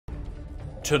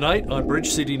Tonight on Bridge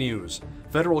City News,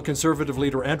 federal Conservative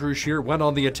leader Andrew Scheer went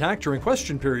on the attack during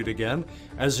question period again,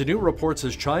 as the new report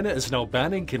says China is now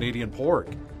banning Canadian pork.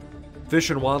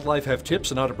 Fish and Wildlife have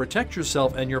tips on how to protect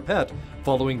yourself and your pet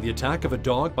following the attack of a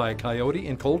dog by a coyote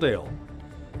in Coaldale.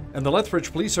 And the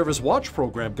Lethbridge Police Service Watch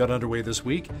program got underway this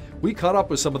week. We caught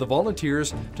up with some of the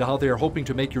volunteers to how they are hoping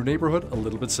to make your neighborhood a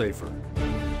little bit safer.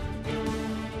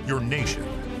 Your nation,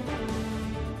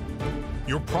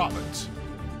 your province,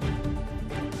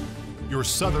 your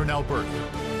southern Alberta.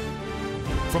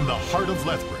 From the heart of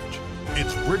Lethbridge,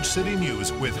 it's Bridge City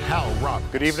News with Hal Roberts.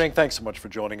 Good evening. Thanks so much for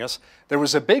joining us. There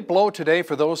was a big blow today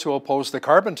for those who oppose the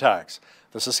carbon tax.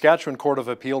 The Saskatchewan Court of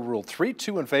Appeal ruled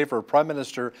 3-2 in favour of Prime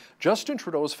Minister Justin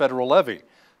Trudeau's federal levy.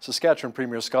 Saskatchewan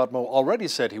Premier Scott Moe already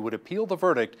said he would appeal the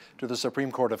verdict to the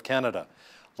Supreme Court of Canada.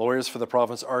 Lawyers for the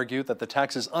province argue that the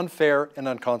tax is unfair and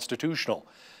unconstitutional.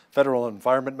 Federal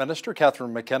Environment Minister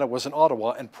Catherine McKenna was in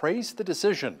Ottawa and praised the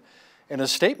decision. In a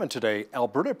statement today,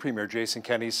 Alberta Premier Jason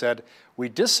Kenney said, "We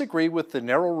disagree with the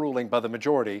narrow ruling by the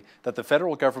majority that the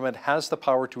federal government has the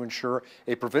power to ensure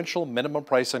a provincial minimum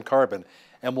price on carbon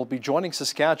and will be joining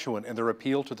Saskatchewan in their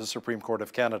appeal to the Supreme Court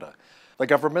of Canada." The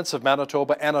governments of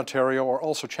Manitoba and Ontario are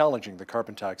also challenging the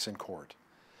carbon tax in court.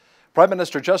 Prime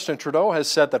Minister Justin Trudeau has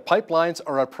said that pipelines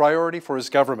are a priority for his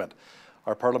government.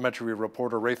 Our parliamentary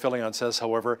reporter Ray Fillion says,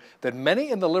 however, that many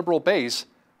in the Liberal base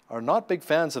are not big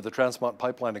fans of the Trans Mountain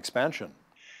Pipeline expansion.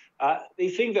 They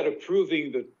think that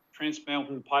approving the Trans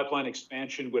Mountain Pipeline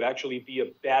expansion would actually be a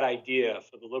bad idea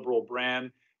for the Liberal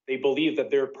brand. They believe that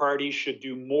their party should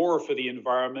do more for the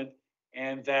environment,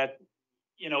 and that,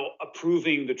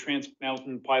 approving the Trans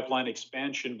Mountain Pipeline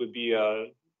expansion would be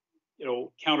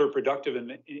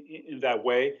counterproductive in that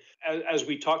way. As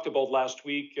we talked about last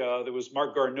week, there was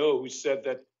Marc Garneau who said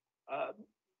that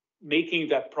making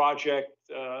that project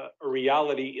a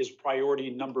reality is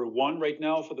priority number one right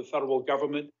now for the federal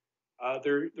government.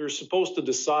 They're supposed to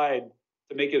decide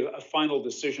to make a final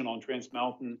decision on Trans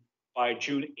Mountain by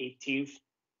June 18th.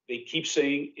 They keep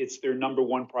saying it's their number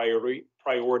one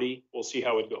priority. We'll see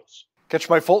how it goes. Catch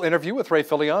my full interview with Ray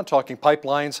Fillion talking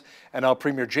pipelines and how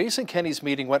Premier Jason Kenney's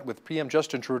meeting went with PM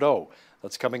Justin Trudeau.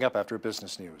 That's coming up after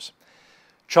business news.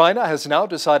 China has now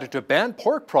decided to ban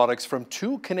pork products from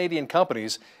 2 Canadian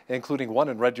companies, including one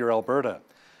in Red Deer, Alberta.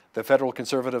 The federal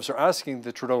Conservatives are asking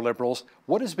the Trudeau Liberals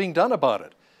what is being done about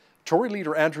it. Tory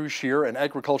leader Andrew Scheer and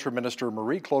Agriculture Minister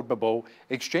Marie-Claude Bibeau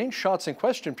exchanged shots in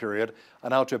question period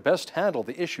on how to best handle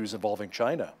the issues involving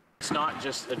China. It's not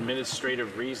just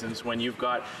administrative reasons when you've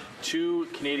got 2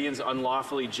 Canadians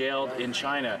unlawfully jailed in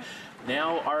China.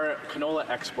 Now our canola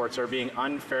exports are being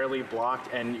unfairly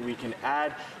blocked, and we can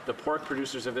add the pork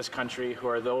producers of this country, who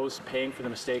are those paying for the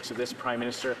mistakes of this Prime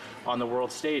Minister on the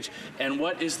world stage. And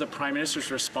what is the Prime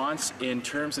Minister's response in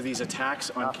terms of these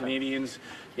attacks on Canadians'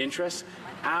 interests?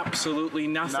 Absolutely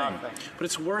nothing. But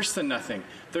it's worse than nothing.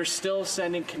 They're still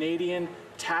sending Canadian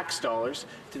tax dollars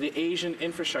to the Asian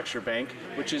Infrastructure Bank,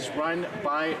 which is run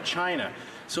by China.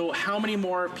 So how many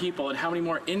more people and how many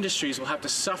more industries will have to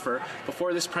suffer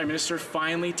before this Prime Minister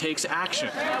finally takes action?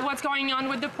 What's going on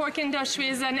with the pork industry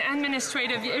is an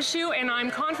administrative issue, and I'm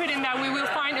confident that we will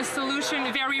find a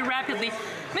solution very rapidly.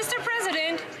 Mr.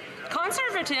 President,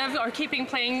 Conservatives are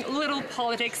playing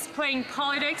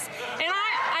politics, and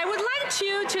I would like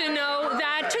you to know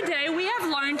that today we have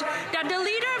learned that the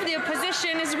leader of the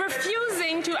opposition is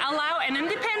refusing to allow an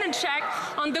independent check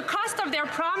on the cost of their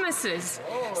promises.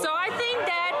 So I think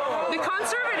that the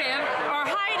Conservatives are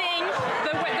hiding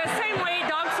the same way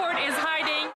Dogford is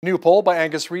hiding. New poll by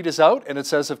Angus Reid is out, and it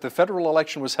says if the federal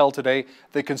election was held today,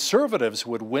 the Conservatives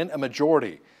would win a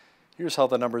majority. Here's how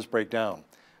the numbers break down.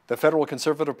 The Federal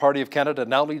Conservative Party of Canada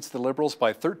now leads the Liberals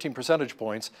by 13 percentage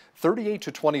points, 38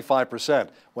 to 25%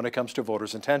 when it comes to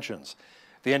voters' intentions.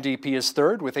 The NDP is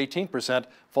third with 18%,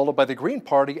 followed by the Green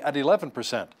Party at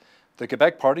 11%. The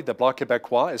Quebec Party, the Bloc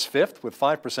Québécois, is fifth with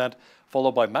 5%,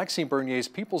 followed by Maxime Bernier's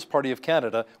People's Party of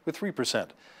Canada with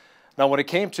 3%. Now, when it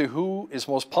came to who is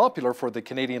most popular for the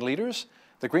Canadian leaders,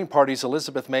 the Green Party's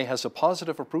Elizabeth May has a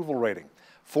positive approval rating.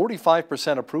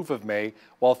 45% approve of May,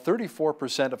 while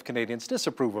 34% of Canadians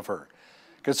disapprove of her.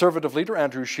 Conservative leader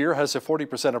Andrew Scheer has a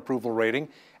 40% approval rating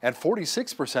and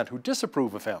 46% who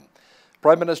disapprove of him.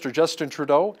 Prime Minister Justin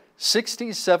Trudeau,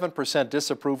 67%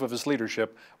 disapprove of his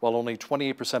leadership, while only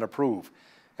 28% approve.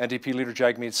 NDP leader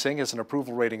Jagmeet Singh has an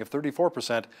approval rating of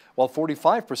 34%, while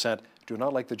 45% do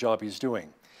not like the job he's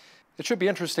doing. It should be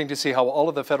interesting to see how all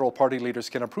of the federal party leaders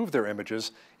can improve their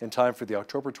images in time for the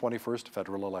October 21st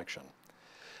federal election.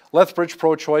 Lethbridge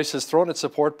Pro-Choice has thrown its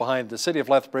support behind the City of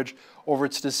Lethbridge over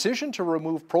its decision to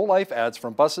remove pro-life ads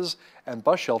from buses and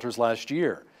bus shelters last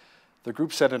year. The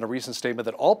group said in a recent statement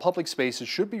that all public spaces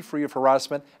should be free of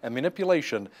harassment and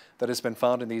manipulation that has been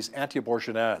found in these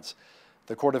anti-abortion ads.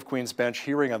 The Court of Queen's Bench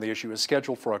hearing on the issue is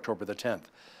scheduled for October the 10th.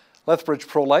 Lethbridge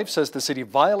Pro-Life says the city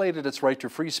violated its right to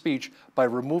free speech by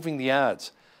removing the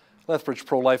ads. Lethbridge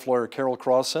Pro-Life lawyer Carol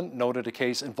Crossan noted a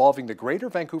case involving the Greater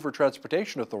Vancouver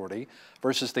Transportation Authority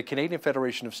versus the Canadian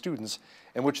Federation of Students,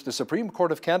 in which the Supreme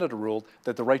Court of Canada ruled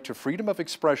that the right to freedom of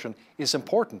expression is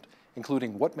important,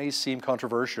 including what may seem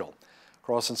controversial.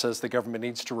 Crossan says the government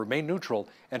needs to remain neutral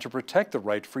and to protect the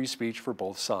right to free speech for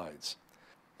both sides.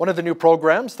 One of the new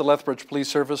programs the Lethbridge Police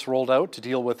Service rolled out to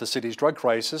deal with the city's drug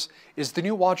crisis is the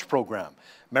new Watch program.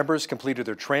 Members completed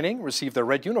their training, received their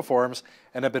red uniforms,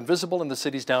 and have been visible in the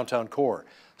city's downtown core.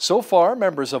 So far,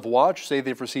 members of Watch say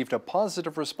they've received a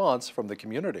positive response from the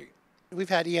community. We've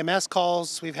had EMS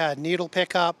calls, we've had needle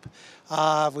pickup,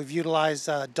 we've utilized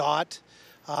DOT,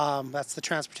 that's the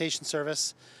transportation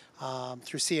service,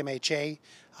 through CMHA.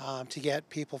 To get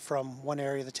people from one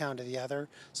area of the town to the other.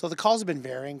 So the calls have been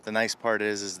varying. The nice part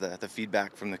is the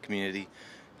feedback from the community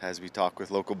as we talk with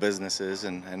local businesses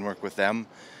and work with them.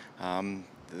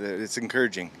 It's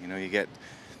encouraging. You know, you get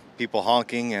people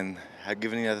honking and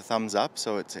giving you the thumbs up,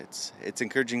 so it's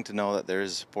encouraging to know that there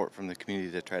is support from the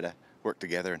community to try to work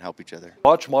together and help each other.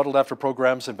 Watch, modeled after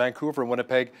programs in Vancouver and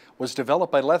Winnipeg, was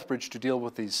developed by Lethbridge to deal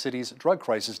with the city's drug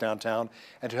crisis downtown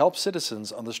and to help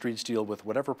citizens on the streets deal with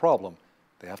whatever problem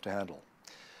they have to handle.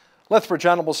 Lethbridge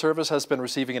Animal Service has been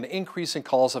receiving an increase in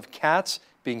calls of cats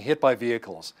being hit by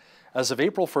vehicles. As of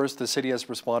April 1st, the city has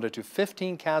responded to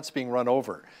 15 cats being run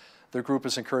over. The group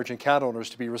is encouraging cat owners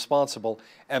to be responsible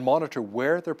and monitor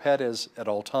where their pet is at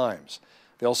all times.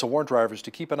 They also warn drivers to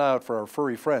keep an eye out for our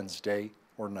furry friends day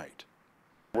or night.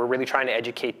 We're really trying to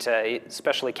educate,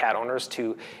 especially cat owners,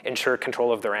 to ensure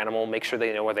control of their animal, make sure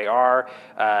they know where they are.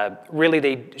 Really,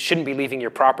 they shouldn't be leaving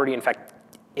your property. In fact,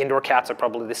 indoor cats are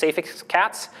probably the safest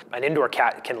cats. An indoor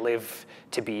cat can live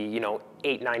to be,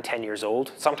 8, 9, 10 years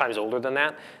old, sometimes older than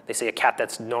that. They say a cat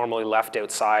that's normally left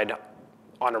outside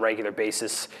on a regular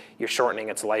basis, you're shortening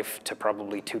its life to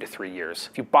probably 2 to 3 years.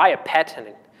 If you buy a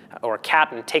pet or a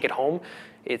cat and take it home,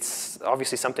 it's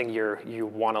obviously something you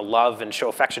want to love and show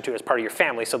affection to as part of your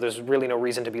family, so there's really no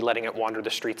reason to be letting it wander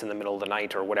the streets in the middle of the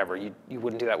night or whatever. You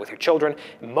wouldn't do that with your children.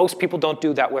 Most people don't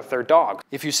do that with their dog.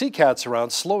 If you see cats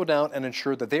around, slow down and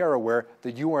ensure that they are aware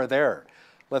that you are there.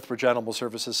 Lethbridge Animal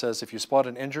Services says if you spot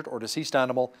an injured or deceased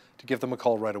animal, to give them a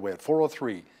call right away at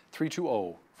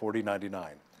 403-320-4099.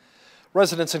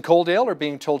 Residents in Coaldale are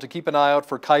being told to keep an eye out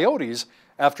for coyotes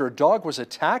after a dog was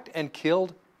attacked and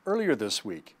killed earlier this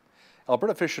week.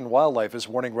 Alberta Fish and Wildlife is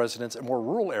warning residents in more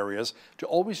rural areas to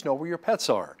always know where your pets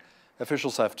are.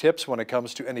 Officials have tips when it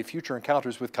comes to any future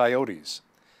encounters with coyotes.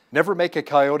 Never make a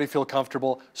coyote feel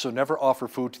comfortable, so never offer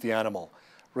food to the animal.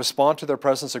 Respond to their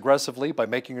presence aggressively by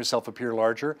making yourself appear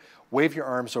larger. Wave your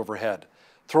arms overhead.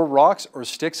 Throw rocks or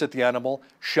sticks at the animal.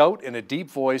 Shout in a deep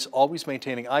voice, always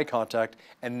maintaining eye contact,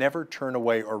 and never turn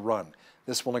away or run.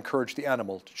 This will encourage the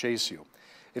animal to chase you.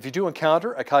 If you do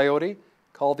encounter a coyote,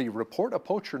 call the Report a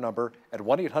Poacher number at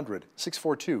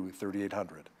 1-800-642-3800.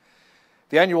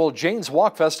 The annual Jane's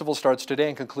Walk Festival starts today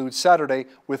and concludes Saturday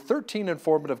with 13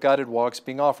 informative guided walks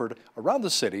being offered around the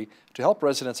city to help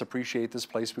residents appreciate this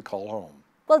place we call home.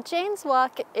 Well, Jane's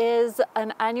Walk is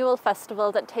an annual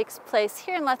festival that takes place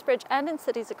here in Lethbridge and in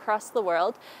cities across the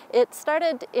world. It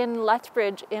started in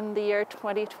Lethbridge in the year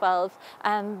 2012,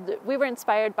 and we were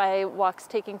inspired by walks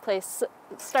taking place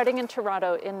starting in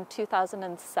Toronto in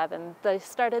 2007. They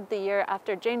started the year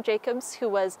after Jane Jacobs, who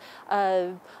was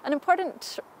an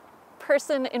important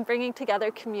person in bringing together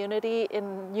community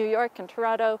in New York and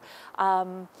Toronto,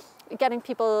 getting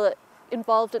people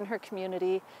involved in her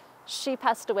community. She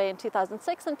passed away in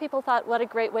 2006, and people thought, what a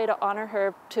great way to honor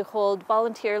her, to hold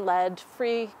volunteer-led,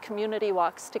 free community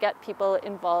walks to get people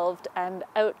involved and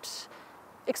out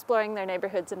exploring their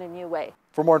neighborhoods in a new way.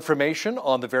 For more information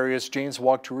on the various Jane's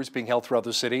Walk tours being held throughout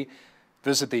the city,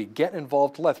 visit the Get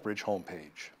Involved Lethbridge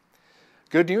homepage.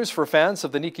 Good news for fans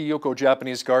of the Nikki-Yuko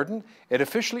Japanese Garden. It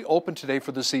officially opened today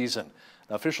for the season.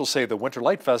 Now, officials say the Winter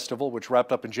Light Festival, which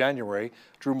wrapped up in January,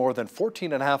 drew more than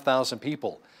 14,500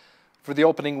 people. For the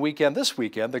opening weekend this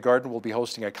weekend, the garden will be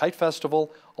hosting a kite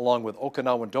festival along with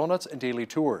Okinawan donuts and daily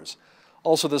tours.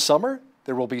 Also this summer,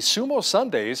 there will be Sumo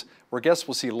Sundays, where guests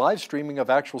will see live streaming of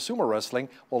actual sumo wrestling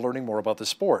while learning more about the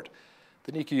sport.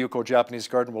 The Nikki-Yuko Japanese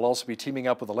Garden will also be teaming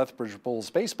up with the Lethbridge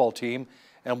Bulls baseball team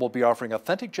and will be offering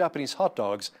authentic Japanese hot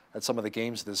dogs at some of the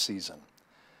games this season.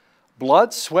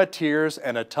 Blood, sweat, tears,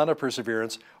 and a ton of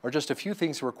perseverance are just a few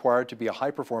things required to be a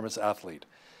high-performance athlete.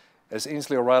 As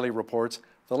Ainsley O'Reilly reports,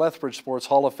 The Lethbridge Sports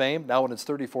Hall of Fame, now in its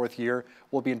 34th year,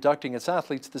 will be inducting its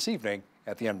athletes this evening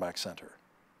at the NMAX Centre.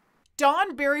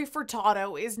 Dawn Berry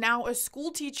Furtado is now a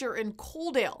school teacher in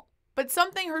Coaldale, but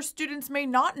something her students may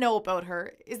not know about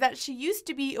her is that she used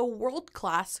to be a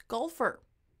world-class golfer.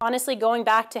 Honestly, going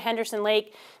back to Henderson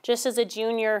Lake just as a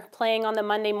junior, playing on the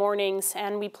Monday mornings,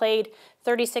 and we played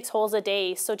 36 holes a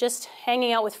day. So just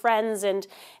hanging out with friends and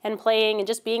playing and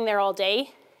just being there all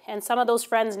day. And some of those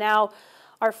friends now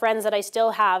are friends that I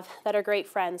still have that are great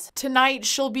friends. Tonight,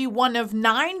 she'll be one of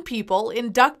 9 people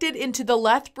inducted into the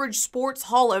Lethbridge Sports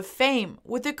Hall of Fame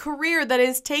with a career that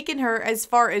has taken her as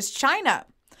far as China.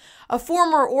 A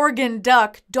former Oregon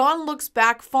Duck, Dawn looks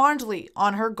back fondly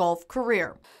on her golf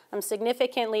career. I'm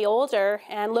significantly older,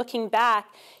 and looking back,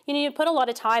 you put a lot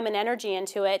of time and energy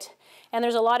into it, and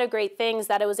there's a lot of great things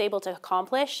that I was able to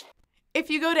accomplish. If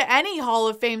you go to any Hall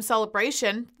of Fame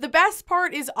celebration, the best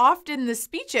part is often the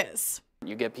speeches.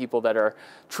 You get people that are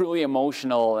truly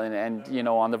emotional and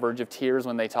on the verge of tears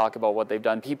when they talk about what they've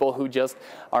done. People who just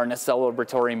are in a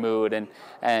celebratory mood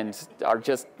and are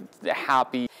just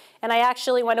happy. And I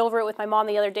actually went over it with my mom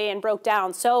the other day and broke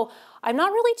down. So I'm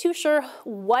not really too sure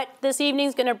what this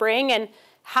evening's going to bring and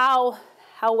how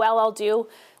well I'll do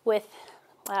with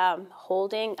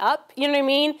holding up, you know what I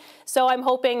mean? So I'm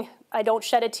hoping I don't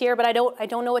shed a tear, but I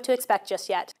don't know what to expect just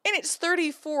yet. In its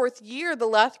 34th year, the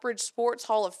Lethbridge Sports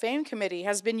Hall of Fame Committee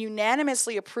has been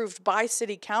unanimously approved by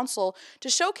City Council to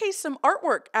showcase some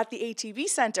artwork at the ATV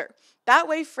Centre. That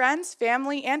way, friends,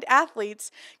 family, and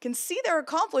athletes can see their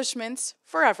accomplishments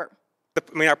forever.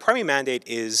 Our primary mandate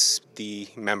is the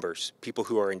members, people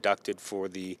who are inducted for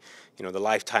the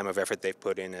lifetime of effort they've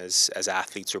put in as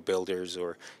athletes or builders,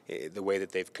 or the way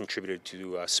that they've contributed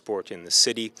to sport in the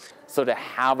city. So to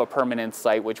have a permanent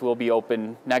site, which will be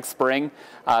open next spring,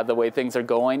 the way things are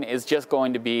going, is just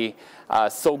going to be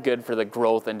so good for the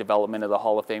growth and development of the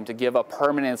Hall of Fame, to give a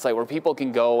permanent site where people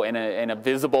can go in a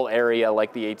visible area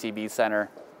like the ATV Centre,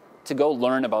 to go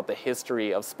learn about the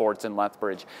history of sports in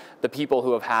Lethbridge, the people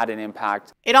who have had an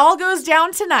impact. It all goes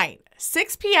down tonight,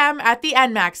 6 p.m. at the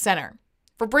NMAX Centre.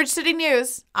 For Bridge City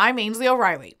News, I'm Ainsley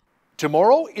O'Reilly.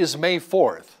 Tomorrow is May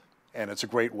 4th, and it's a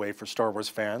great way for Star Wars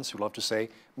fans who love to say,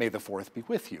 "May the 4th be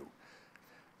with you."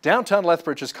 Downtown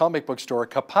Lethbridge's comic book store,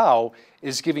 Kapow,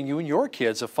 is giving you and your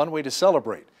kids a fun way to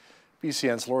celebrate.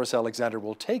 BCN's Loris Alexander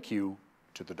will take you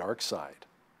to the dark side.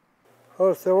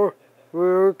 Also,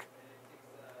 work.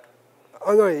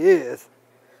 Oh, no, he is.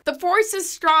 The force is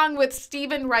strong with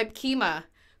Stephen Rybkema,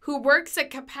 who works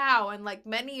at Kapow and, like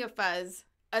many of us,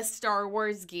 a Star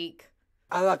Wars geek.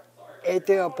 I like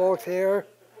eating a box here.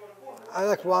 I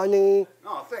like running.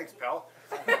 Oh, thanks, pal.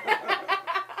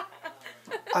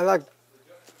 I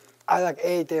like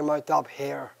eating my top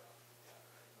here.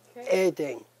 Okay.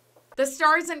 Eating. The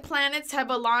stars and planets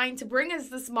have aligned to bring us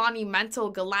this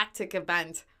monumental galactic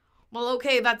event. Well,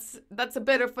 okay, that's a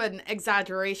bit of an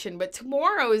exaggeration, but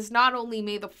tomorrow is not only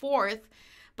May the 4th,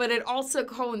 but it also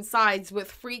coincides with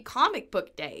Free Comic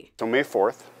Book Day. So May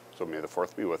 4th, so May the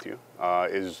 4th be with you,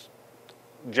 is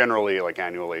generally, like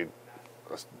annually,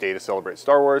 a day to celebrate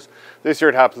Star Wars. This year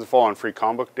it happens to fall on Free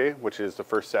Comic Book Day, which is the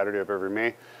first Saturday of every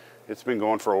May. It's been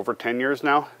going for over 10 years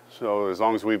now, so as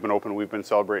long as we've been open, we've been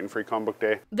celebrating Free Comic Book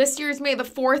Day. This year's May the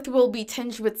 4th will be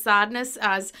tinged with sadness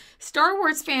as Star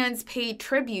Wars fans paid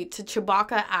tribute to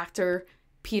Chewbacca actor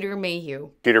Peter Mayhew.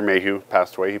 Peter Mayhew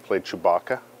passed away. He played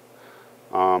Chewbacca.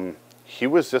 He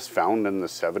was just found in the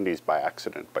 70s by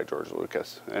accident by George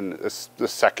Lucas. And the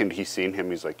second he seen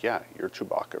him, he's like, yeah, you're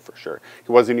Chewbacca for sure.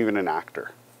 He wasn't even an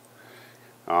actor.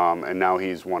 And now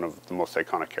he's one of the most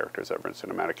iconic characters ever in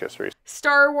cinematic history.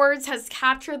 Star Wars has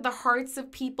captured the hearts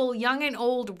of people young and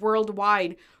old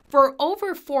worldwide for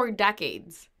over 4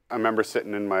 decades. I remember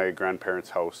sitting in my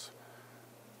grandparents' house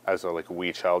as a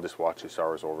wee child, just watching Star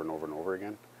Wars over and over and over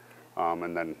again.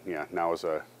 And then, yeah, now as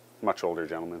a much older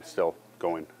gentleman, still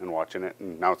going and watching it,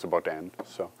 and now it's about to end,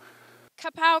 so.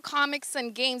 Kapow Comics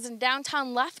and Games in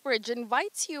downtown Lethbridge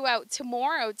invites you out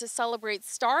tomorrow to celebrate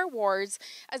Star Wars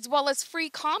as well as Free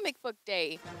Comic Book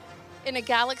Day. In a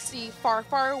galaxy far,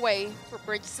 far away, for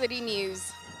Bridge City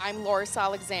News, I'm Loris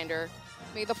Alexander.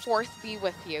 May the 4th be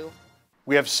with you.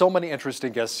 We have so many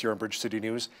interesting guests here on Bridge City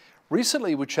News.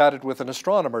 Recently, we chatted with an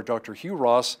astronomer, Dr. Hugh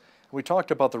Ross, and we talked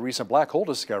about the recent black hole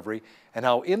discovery and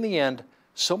how, in the end,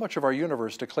 so much of our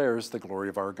universe declares the glory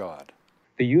of our God.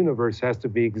 The universe has to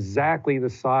be exactly the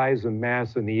size and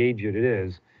mass and the age that it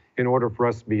is in order for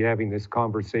us to be having this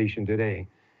conversation today.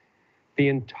 The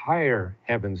entire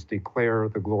heavens declare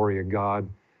the glory of God.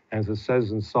 As it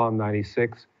says in Psalm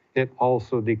 96, it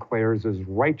also declares His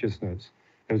righteousness.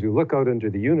 As we look out into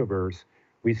the universe,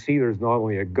 we see there's not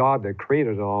only a God that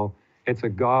created it all, It's a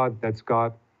God that's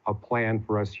got a plan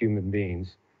for us human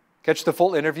beings. Catch the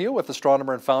full interview with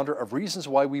astronomer and founder of Reasons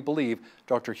Why We Believe,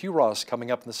 Dr. Hugh Ross,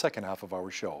 coming up in the second half of our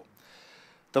show.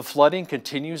 The flooding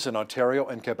continues in Ontario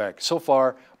and Quebec. So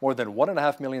far, more than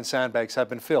 1.5 million sandbags have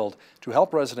been filled to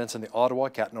help residents in the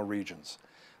Ottawa-Gatineau regions.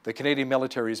 The Canadian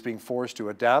military is being forced to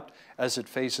adapt as it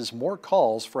faces more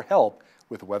calls for help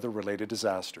with weather-related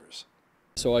disasters.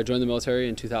 So I joined the military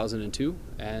in 2002,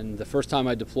 and the first time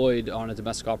I deployed on a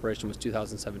domestic operation was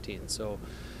 2017. So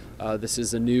this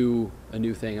is a new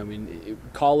thing. I mean,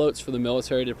 call-outs for the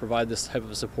military to provide this type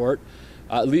of support,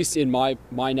 at least in my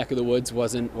neck of the woods,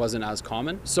 wasn't as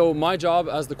common. So my job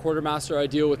as the quartermaster, I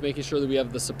deal with making sure that we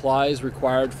have the supplies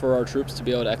required for our troops to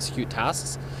be able to execute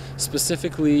tasks.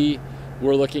 Specifically,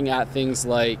 we're looking at things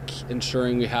like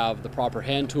ensuring we have the proper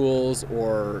hand tools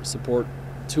or support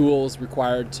tools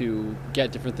required to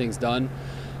get different things done.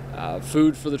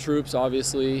 Food for the troops,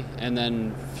 obviously, and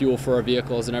then fuel for our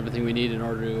vehicles and everything we need in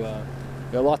order to,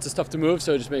 we have lots of stuff to move,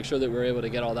 so just make sure that we're able to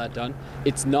get all that done.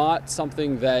 It's not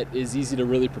something that is easy to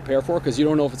really prepare for because you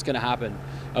don't know if it's going to happen.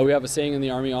 We have a saying in the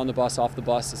Army, on the bus, off the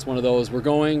bus. It's one of those, we're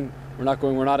going, we're not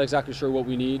going, we're not exactly sure what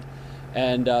we need.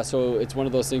 And so it's one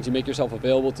of those things, you make yourself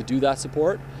available to do that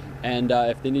support. And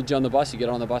if they need you on the bus, you get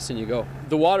on the bus and you go.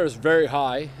 The water is very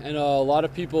high, and a lot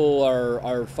of people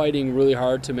are fighting really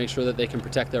hard to make sure that they can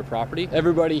protect their property.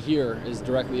 Everybody here is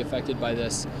directly affected by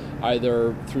this,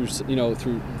 either through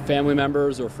through family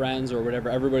members or friends or whatever.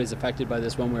 Everybody's affected by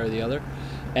this one way or the other.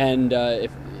 And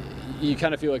if you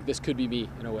kind of feel like this could be me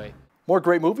in a way. More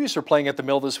great movies are playing at the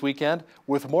Mill this weekend.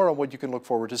 With more on what you can look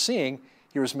forward to seeing,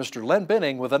 here's Mr. Len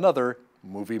Binning with another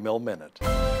Movie Mill Minute.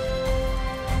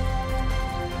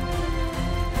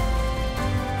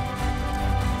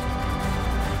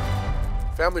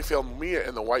 Family film Mia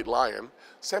and the White Lion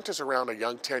centers around a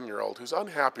young 10-year-old who's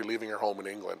unhappy leaving her home in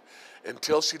England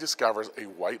until she discovers a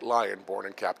white lion born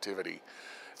in captivity.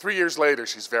 3 years later,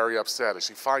 she's very upset as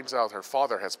she finds out her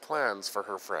father has plans for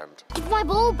her friend. Give my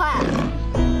ball back!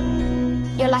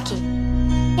 You're lucky.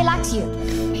 He likes you.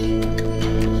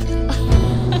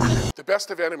 The Best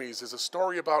of Enemies is a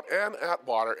story about Anne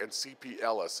Atwater and C.P.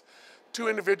 Ellis, two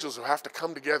individuals who have to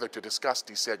come together to discuss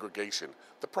desegregation.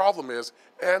 The problem is,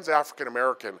 Anne's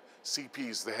African-American,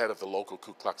 CP's the head of the local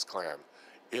Ku Klux Klan.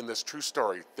 In this true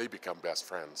story, they become best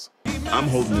friends. I'm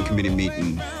holding a committee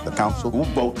meeting. The council will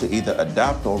vote to either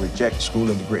adopt or reject school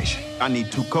integration. I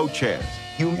need two co-chairs,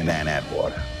 you and Anne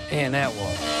Atwater. Anne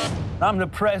Atwater. I'm the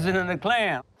president of the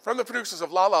Klan. From the producers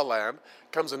of La La Land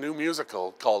comes a new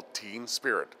musical called Teen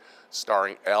Spirit.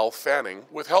 Starring Elle Fanning,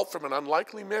 with help from an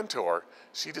unlikely mentor,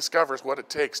 she discovers what it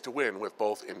takes to win with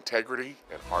both integrity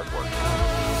and hard work.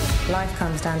 Life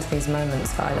comes down to these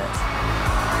moments, Violet.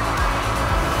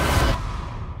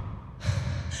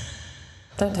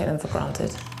 Don't take them for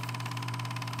granted.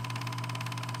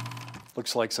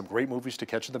 Looks like some great movies to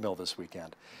catch in the Mill this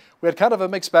weekend. We had kind of a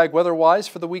mixed bag weather-wise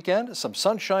for the weekend. Some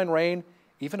sunshine, rain,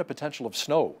 even a potential of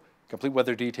snow. Complete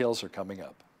weather details are coming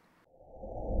up.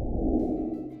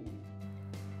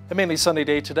 A mainly sunny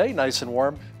day today, nice and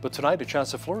warm, but tonight a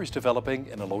chance of flurries developing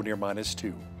in a low near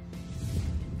 -2.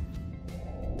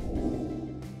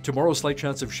 Tomorrow, slight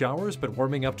chance of showers, but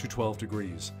warming up to 12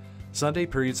 degrees. Sunday,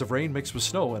 periods of rain mixed with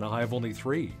snow and a high of only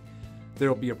 3. There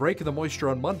will be a break in the moisture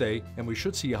on Monday, and we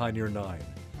should see a high near 9.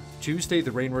 Tuesday, the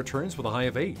rain returns with a high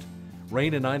of 8.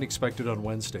 Rain and 9 expected on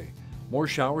Wednesday. More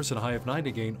showers and a high of 9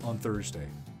 again on Thursday.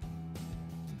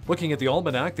 Looking at the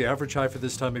almanac, the average high for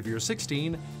this time of year is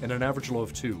 16 and an average low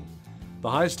of 2. The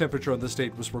highest temperature on this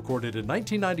date was recorded in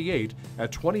 1998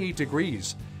 at 28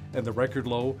 degrees, and the record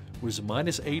low was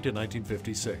 -8 in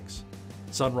 1956.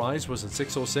 Sunrise was at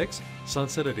 6:06,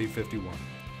 sunset at 8:51.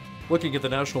 Looking at the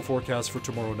national forecast for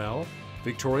tomorrow now,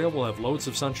 Victoria will have loads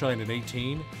of sunshine in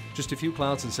 18, just a few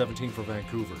clouds in 17 for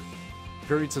Vancouver.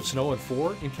 Periods of snow at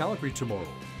 4 in Calgary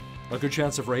tomorrow. A good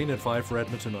chance of rain at 5 for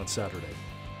Edmonton on Saturday.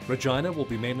 Regina will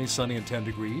be mainly sunny and 10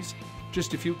 degrees.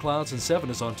 Just a few clouds and 7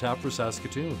 is on tap for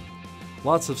Saskatoon.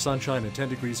 Lots of sunshine and 10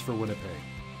 degrees for Winnipeg.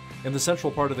 In the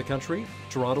central part of the country,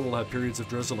 Toronto will have periods of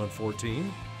drizzle and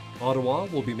 14. Ottawa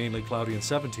will be mainly cloudy and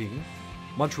 17.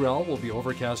 Montreal will be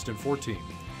overcast and 14.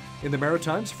 In the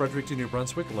Maritimes, Fredericton, New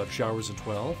Brunswick will have showers and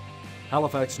 12.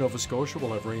 Halifax, Nova Scotia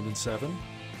will have rain and 7.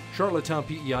 Charlottetown,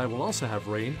 PEI will also have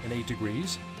rain and 8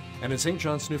 degrees. And in St.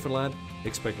 John's, Newfoundland,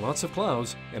 expect lots of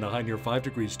clouds and a high near 5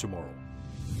 degrees tomorrow.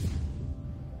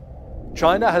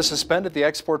 China has suspended the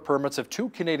export permits of 2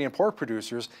 Canadian pork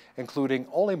producers, including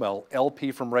Olymel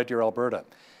LP from Red Deer, Alberta.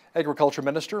 Agriculture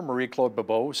Minister Marie-Claude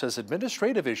Bebeau says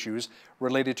administrative issues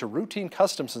related to routine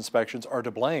customs inspections are to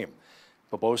blame.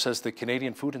 Bebeau says the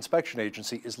Canadian Food Inspection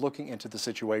Agency is looking into the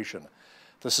situation.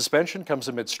 The suspension comes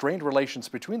amid strained relations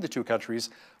between the two countries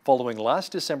following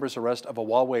last December's arrest of a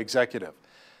Huawei executive.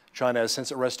 China has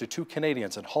since arrested 2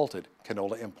 Canadians and halted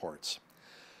canola imports.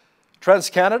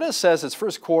 TransCanada says its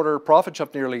first quarter profit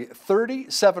jumped nearly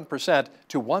 37%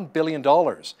 to $1 billion.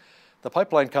 The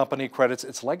pipeline company credits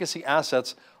its legacy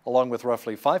assets along with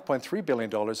roughly $5.3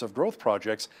 billion of growth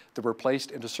projects that were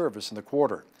placed into service in the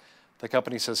quarter. The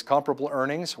company says comparable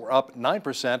earnings were up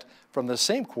 9% from the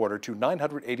same quarter to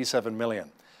 $987 million.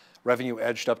 Revenue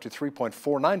edged up to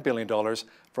 $3.49 billion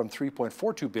from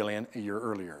 $3.42 billion a year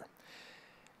earlier.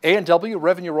 A&W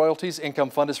Revenue Royalties Income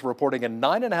Fund is reporting a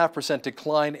 9.5%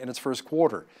 decline in its first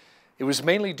quarter. It was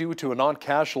mainly due to a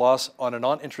non-cash loss on a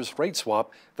non-interest rate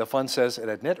swap. The fund says it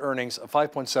had net earnings of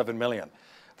 $5.7 million.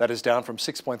 That is down from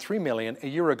 $6.3 million a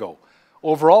year ago.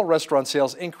 Overall, restaurant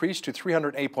sales increased to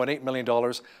 $308.8 million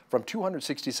from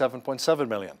 $267.7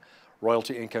 million.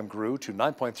 Royalty income grew to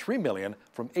 $9.3 million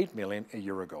from $8 million a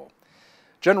year ago.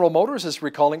 General Motors is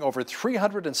recalling over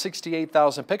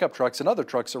 368,000 pickup trucks and other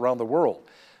trucks around the world.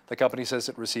 The company says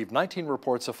it received 19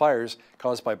 reports of fires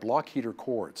caused by block heater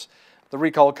cords. The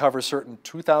recall covers certain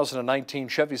 2019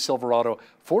 Chevy Silverado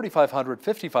 4500,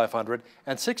 5500,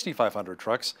 and 6500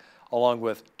 trucks, along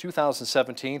with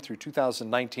 2017 through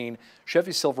 2019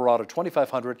 Chevy Silverado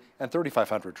 2500 and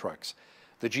 3500 trucks.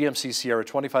 The GMC Sierra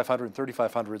 2500 and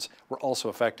 3500s were also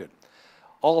affected.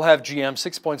 All have GM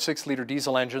 6.6-liter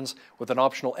diesel engines with an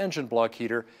optional engine block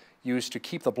heater used to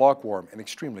keep the block warm in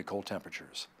extremely cold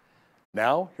temperatures.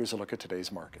 Now, here's a look at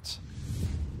today's markets.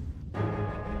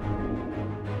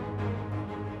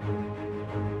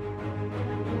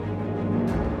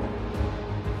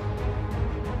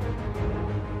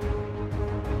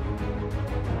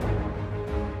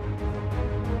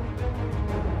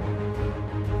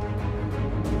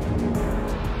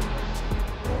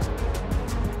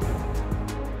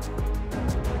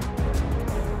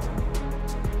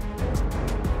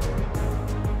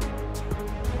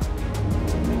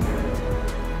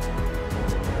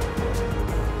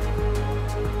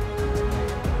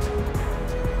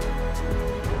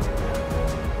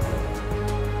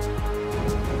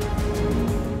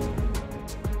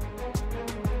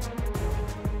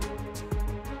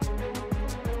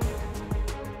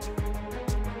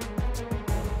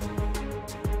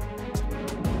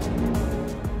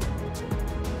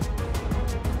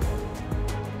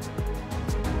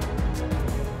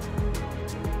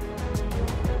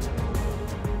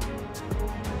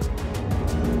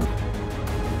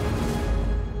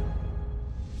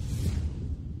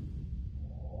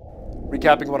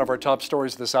 Recapping one of our top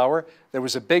stories this hour, there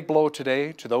was a big blow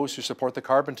today to those who support the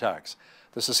carbon tax.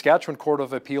 The Saskatchewan Court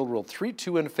of Appeal ruled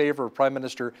 3-2 in favour of Prime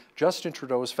Minister Justin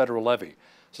Trudeau's federal levy.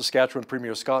 Saskatchewan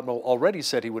Premier Scott Moe already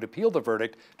said he would appeal the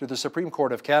verdict to the Supreme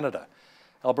Court of Canada.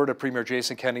 Alberta Premier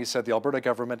Jason Kenney said the Alberta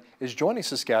government is joining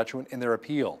Saskatchewan in their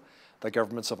appeal. The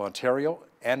governments of Ontario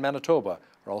and Manitoba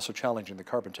are also challenging the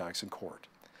carbon tax in court.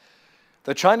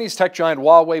 The Chinese tech giant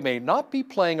Huawei may not be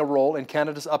playing a role in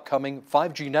Canada's upcoming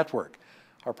 5G network.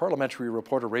 Our parliamentary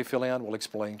reporter Ray Filion will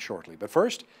explain shortly. But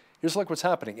first, here's a look at what's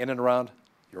happening in and around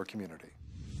your community.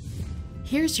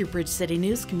 Here's your Bridge City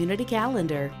News Community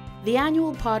Calendar. The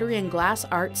annual Pottery and Glass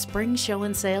Art Spring Show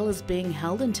and Sale is being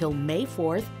held until May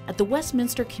 4th at the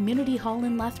Westminster Community Hall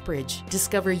in Lethbridge.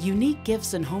 Discover unique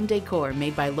gifts and home decor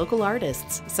made by local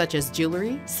artists, such as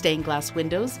jewelry, stained glass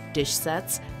windows, dish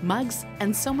sets, mugs,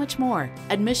 and so much more.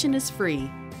 Admission is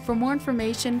free. For more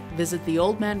information, visit the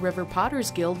Old Man River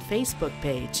Potters Guild Facebook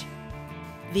page.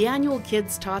 The annual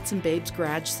Kids, Tots and Babes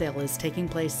Garage Sale is taking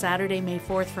place Saturday, May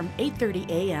 4th from 8:30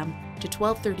 a.m. to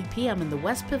 12:30 p.m. in the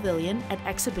West Pavilion at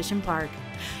Exhibition Park.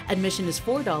 Admission is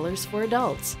 $4 for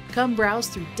adults. Come browse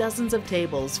through dozens of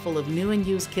tables full of new and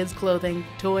used kids' clothing,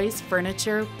 toys,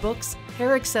 furniture, books,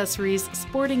 hair accessories,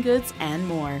 sporting goods, and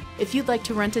more. If you'd like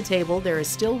to rent a table, there is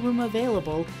still room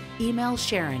available. Email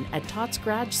Sharon at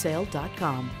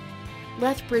totsgaragesale.com.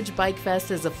 Lethbridge Bike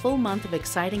Fest is a full month of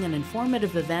exciting and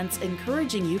informative events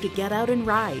encouraging you to get out and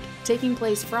ride. Taking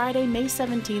place Friday, May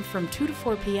 17th from 2 to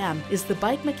 4 p.m. is the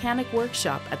Bike Mechanic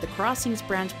Workshop at the Crossings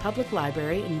Branch Public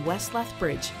Library in West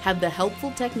Lethbridge. Have the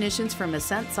helpful technicians from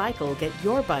Ascent Cycle get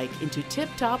your bike into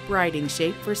tip-top riding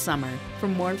shape for summer. For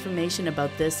more information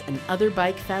about this and other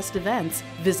Bike Fest events,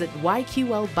 visit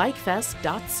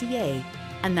yqlbikefest.ca.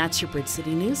 And that's your Bridge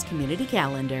City News Community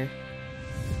Calendar.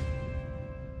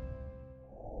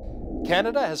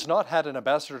 Canada has not had an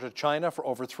ambassador to China for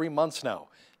over 3 months now.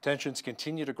 Tensions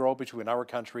continue to grow between our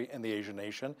country and the Asian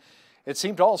nation. It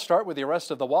seemed to all start with the arrest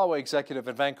of the Huawei executive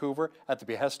in Vancouver at the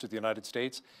behest of the United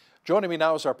States. Joining me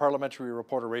now is our parliamentary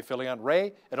reporter, Ray Fillion.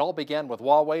 Ray, it all began with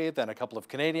Huawei, then a couple of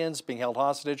Canadians being held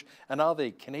hostage, and now the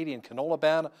Canadian canola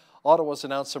ban. Ottawa's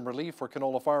announced some relief for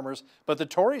canola farmers, but the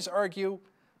Tories argue,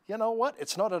 you know what,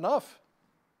 it's not enough.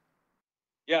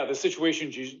 Yeah, the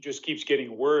situation just keeps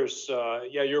getting worse.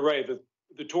 Yeah, you're right.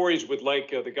 The Tories would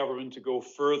like the government to go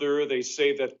further. They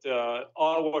say that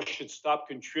Ottawa should stop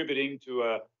contributing to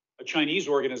a Chinese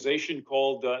organization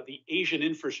called the Asian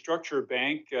Infrastructure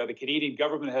Bank. The Canadian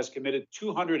government has committed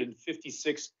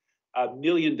 $256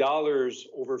 million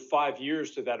over 5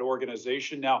 years to that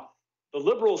organization. Now, the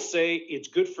Liberals say it's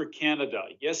good for Canada.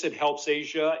 Yes, it helps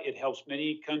Asia. It helps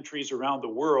many countries around the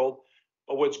world.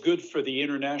 But what's good for the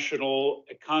international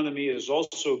economy is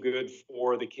also good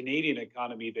for the Canadian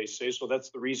economy, they say. So that's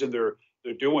the reason they're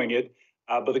doing it.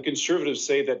 But the Conservatives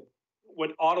say that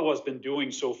what Ottawa's been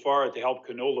doing so far to help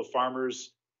canola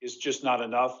farmers is just not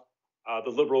enough.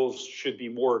 The Liberals should be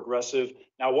more aggressive.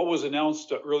 Now, what was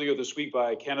announced earlier this week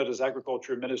by Canada's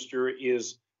Agriculture Minister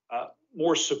is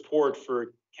more support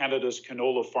for Canada's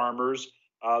canola farmers.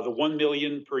 The $1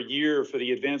 million per year for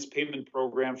the advanced payment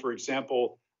program, for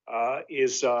example,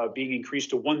 is being increased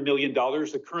to $1 million.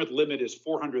 The current limit is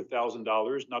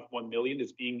 $400,000, not $1 million.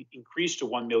 It's being increased to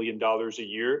 $1 million a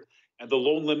year. And the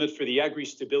loan limit for the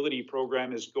Agri-Stability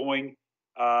Program is going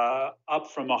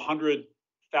up from $100,000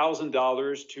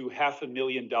 to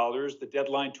 $500,000. The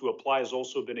deadline to apply has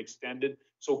also been extended.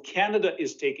 So Canada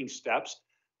is taking steps,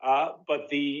 but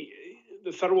the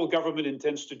federal government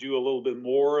intends to do a little bit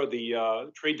more. The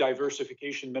Trade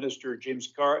Diversification Minister,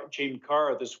 James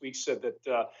Carr, this week said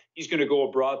that he's going to go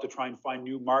abroad to try and find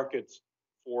new markets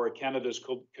for Canada's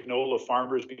canola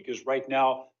farmers, because right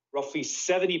now, roughly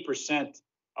 70%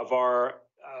 of our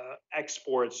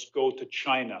exports go to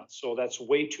China. So that's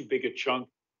way too big a chunk.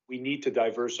 We need to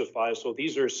diversify. So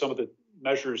these are some of the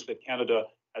measures that Canada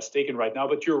has taken right now.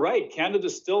 But you're right, Canada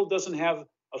still doesn't have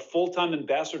a full-time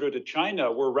ambassador to China.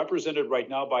 We're represented right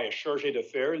now by a chargé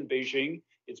d'affaires in Beijing.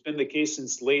 It's been the case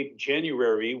since late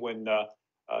January, when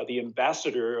the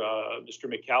ambassador, Mr.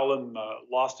 McCallum,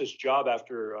 lost his job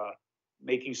after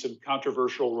making some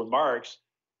controversial remarks.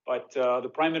 But the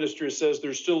Prime Minister says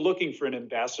they're still looking for an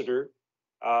ambassador.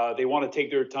 They want to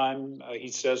take their time, he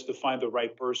says, to find the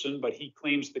right person. But he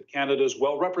claims that Canada is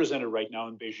well represented right now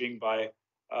in Beijing by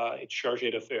its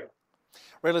chargé d'affaires.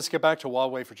 Ray, let's get back to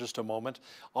Huawei for just a moment.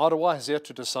 Ottawa has yet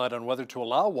to decide on whether to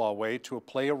allow Huawei to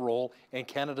play a role in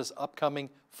Canada's upcoming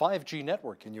 5G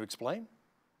network. Can you explain?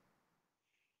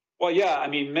 Well, yeah, I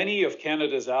mean, many of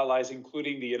Canada's allies,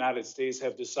 including the United States,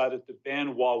 have decided to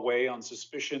ban Huawei on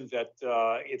suspicion that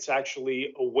it's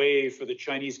actually a way for the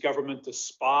Chinese government to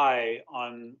spy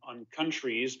on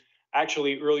countries.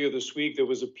 Actually, earlier this week, there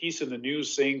was a piece in the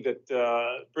news saying that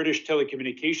British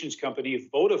telecommunications company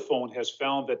Vodafone has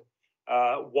found that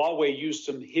Huawei used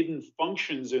some hidden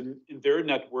functions in their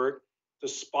network to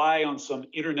spy on some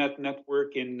internet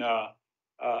network in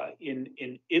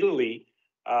Italy.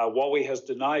 Huawei has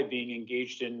denied being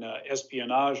engaged in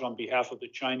espionage on behalf of the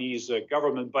Chinese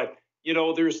government. But, you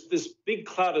know, there's this big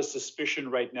cloud of suspicion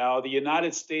right now. The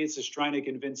United States is trying to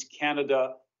convince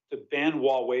Canada to ban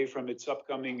Huawei from its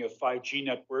upcoming 5G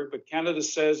network. But Canada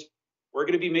says, we're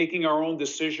going to be making our own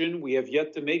decision. We have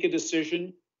yet to make a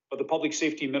decision. But the Public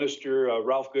Safety Minister,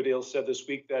 Ralph Goodale, said this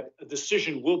week that a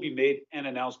decision will be made and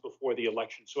announced before the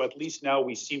election. So at least now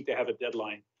we seem to have a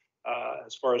deadline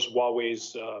as far as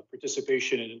Huawei's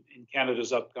participation in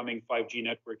Canada's upcoming 5G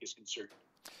network is concerned.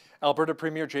 Alberta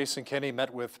Premier Jason Kenney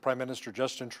met with Prime Minister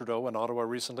Justin Trudeau in Ottawa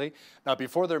recently. Now,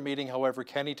 before their meeting, however,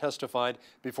 Kenney testified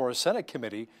before a Senate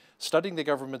committee studying the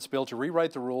government's bill to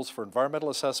rewrite the rules for environmental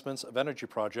assessments of energy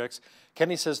projects.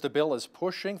 Kenney says the bill is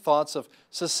pushing thoughts of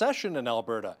secession in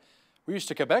Alberta. We used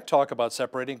to Quebec talk about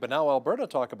separating, but now Alberta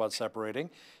talk about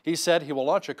separating. He said he will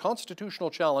launch a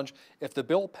constitutional challenge if the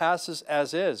bill passes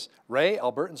as is. Ray,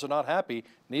 Albertans are not happy.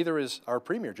 Neither is our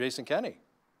Premier, Jason Kenney.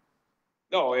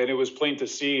 No, and it was plain to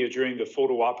see during the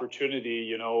photo opportunity,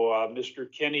 you know,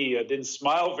 Mr. Kenney didn't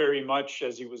smile very much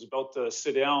as he was about to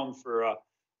sit down for a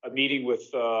meeting with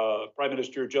Prime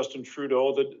Minister Justin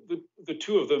Trudeau. The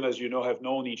two of them, as you know, have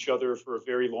known each other for a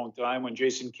very long time. When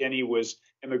Jason Kenney was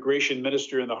immigration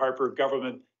minister in the Harper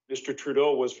government, Mr.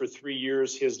 Trudeau was for 3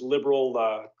 years his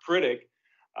Liberal critic.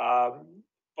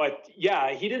 But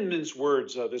yeah, he didn't mince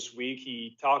words this week.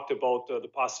 He talked about the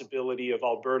possibility of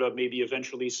Alberta maybe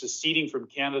eventually seceding from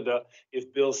Canada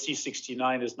if Bill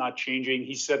C-69 is not changing.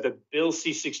 He said that Bill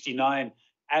C-69,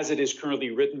 as it is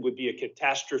currently written, would be a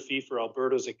catastrophe for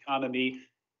Alberta's economy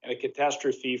and a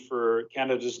catastrophe for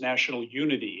Canada's national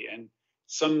unity. And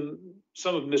some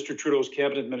of Mr. Trudeau's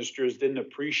cabinet ministers didn't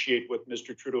appreciate what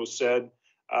Mr. Trudeau said.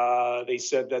 They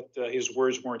said that his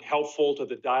words weren't helpful to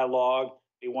the dialogue.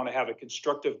 They want to have a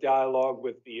constructive dialogue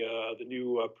with the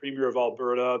new Premier of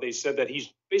Alberta. They said that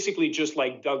he's basically just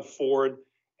like Doug Ford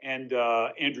and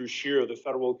Andrew Scheer, the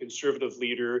federal Conservative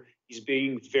leader. He's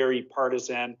being very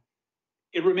partisan.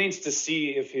 It remains to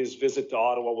see if his visit to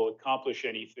Ottawa will accomplish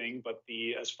anything, but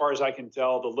as far as I can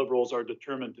tell, the Liberals are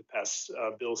determined to pass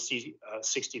Bill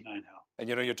C-69 now. And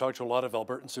you know, you talk to a lot of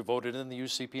Albertans who voted in the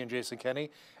UCP and Jason Kenney,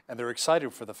 and they're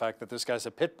excited for the fact that this guy's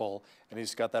a pit bull, and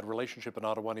he's got that relationship in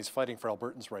Ottawa, and he's fighting for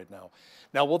Albertans right now.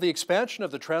 Now, will the expansion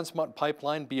of the Trans Mountain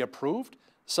Pipeline be approved?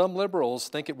 Some Liberals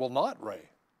think it will not, Ray.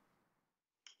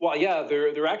 Well, yeah,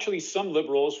 there are actually some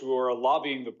Liberals who are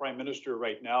lobbying the Prime Minister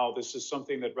right now. This is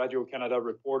something that Radio-Canada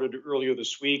reported earlier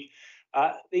this week.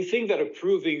 They think that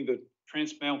approving the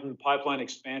Trans Mountain Pipeline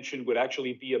expansion would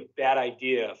actually be a bad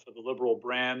idea for the Liberal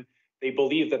brand. They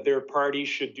believe that their party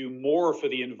should do more for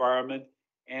the environment,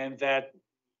 and that,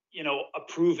 you know,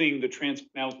 approving the Trans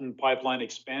Mountain Pipeline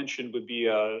expansion would be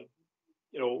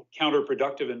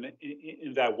counterproductive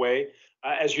in that way.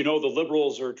 As you know, the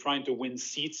Liberals are trying to win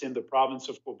seats in the province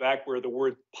of Quebec, where the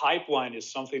word pipeline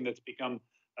is something that's become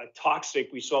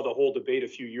toxic. We saw the whole debate a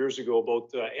few years ago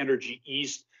about Energy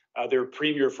East. Their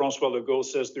Premier, François Legault,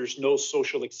 says there's no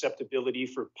social acceptability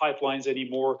for pipelines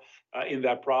anymore in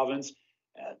that province.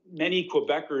 Many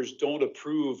Quebecers don't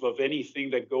approve of anything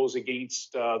that goes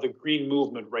against the Green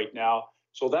movement right now.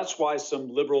 So that's why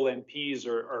some Liberal MPs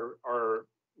are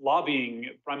lobbying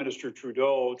Prime Minister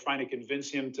Trudeau, trying to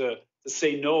convince him to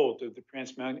say no to the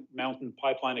Trans Mountain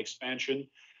Pipeline expansion.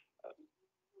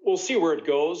 We'll see where it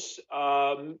goes.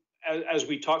 As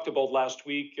we talked about last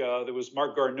week, there was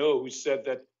Marc Garneau who said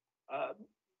that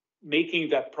making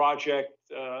that project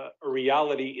a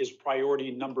reality is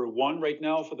priority number one right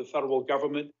now for the federal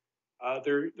government.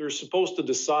 They're supposed to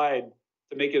decide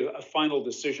to make a final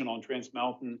decision on Trans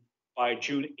Mountain by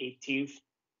June 18th.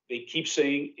 They keep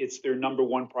saying it's their number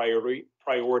one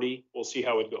priority. We'll see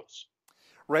how it goes.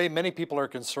 Ray, many people are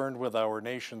concerned with our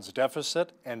nation's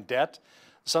deficit and debt.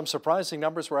 Some surprising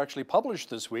numbers were actually published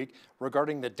this week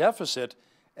regarding the deficit,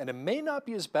 and it may not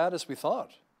be as bad as we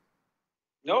thought.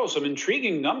 No, some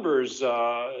intriguing numbers.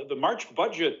 The March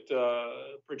budget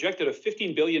projected a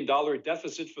 $15 billion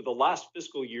deficit for the last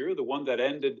fiscal year, the one that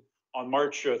ended on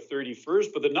March 31st.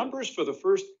 But the numbers for the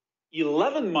first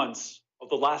 11 months of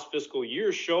the last fiscal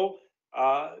year show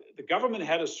the government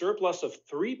had a surplus of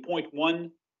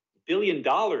 $3.1 billion.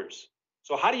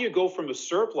 So how do you go from a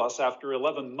surplus after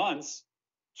 11 months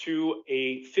to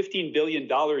a $15 billion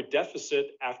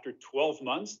deficit after 12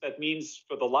 months? That means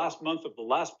for the last month of the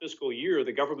last fiscal year,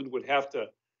 the government would have to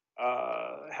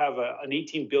have an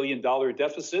 $18 billion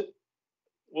deficit.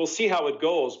 We'll see how it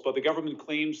goes, but the government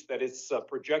claims that its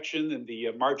projection in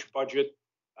the March budget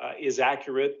is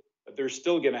accurate. They're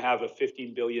still going to have a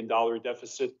 $15 billion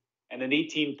deficit and an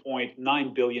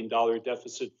 $18.9 billion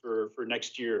deficit for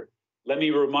next year. Let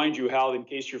me remind you, Hal, in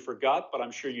case you forgot, but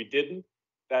I'm sure you didn't,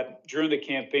 that during the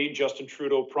campaign, Justin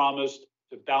Trudeau promised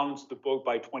to balance the book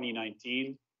by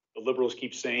 2019. The Liberals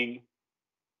keep saying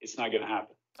it's not going to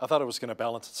happen. I thought it was going to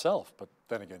balance itself, but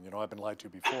then again, you know, I've been lied to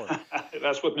before.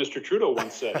 That's what Mr. Trudeau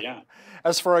once said, yeah.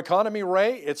 As for economy,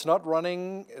 Ray, it's not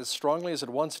running as strongly as it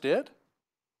once did?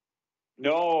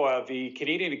 No, the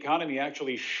Canadian economy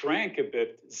actually shrank a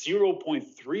bit,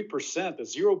 0.3%, a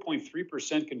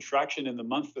 0.3% contraction in the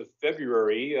month of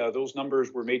February. Those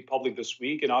numbers were made public this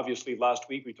week. And obviously last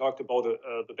week we talked about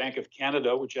the Bank of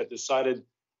Canada, which had decided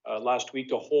last week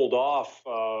to hold off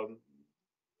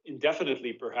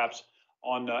indefinitely, perhaps,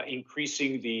 on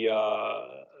increasing the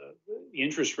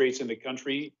interest rates in the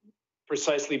country.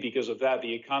 Precisely because of that,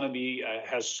 the economy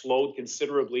has slowed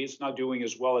considerably. It's not doing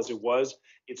as well as it was.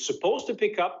 It's supposed to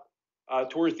pick up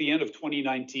towards the end of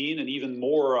 2019 and even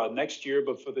more next year.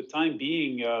 But for the time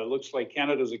being, it looks like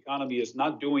Canada's economy is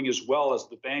not doing as well as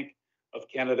the Bank of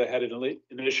Canada had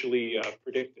initially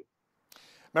predicted.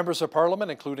 Members of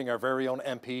Parliament, including our very own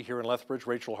MP here in Lethbridge,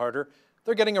 Rachel Harder,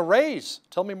 they're getting a raise.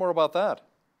 Tell me more about that.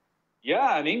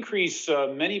 Yeah, an increase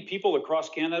many people across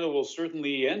Canada will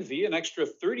certainly envy, an extra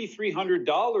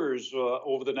 $3,300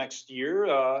 over the next year.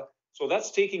 So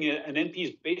that's taking an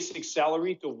MP's basic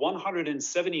salary to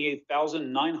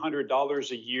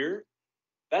 $178,900 a year.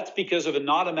 That's because of an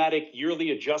automatic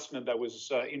yearly adjustment that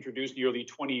was introduced nearly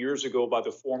 20 years ago by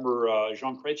the former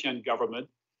Jean Chrétien government.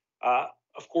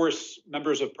 Of course,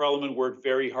 members of Parliament work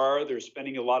very hard. They're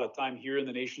spending a lot of time here in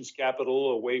the nation's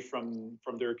capital, away from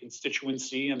their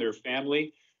constituency and their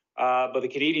family. But the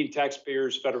Canadian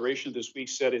Taxpayers Federation this week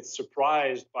said it's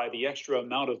surprised by the extra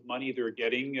amount of money they're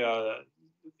getting.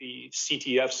 the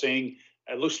CTF saying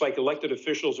it looks like elected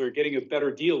officials are getting a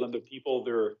better deal than the people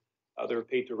they're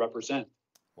paid to represent.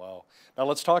 Wow. Now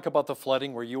let's talk about the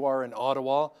flooding where you are in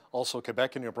Ottawa, also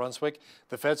Quebec and New Brunswick.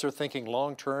 The feds are thinking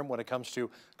long-term when it comes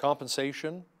to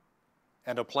compensation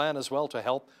and a plan as well to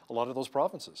help a lot of those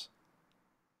provinces.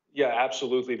 Yeah,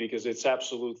 absolutely, because it's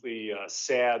absolutely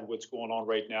sad what's going on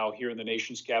right now here in the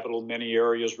nation's capital. Many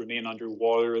areas remain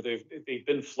underwater. They've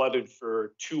been flooded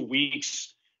for 2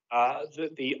 weeks.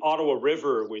 The Ottawa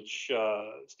River, which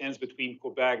stands between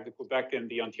the Quebec and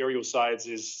the Ontario sides,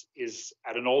 is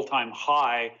at an all-time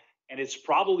high, and it's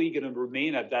probably going to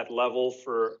remain at that level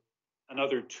for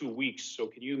another 2 weeks. So,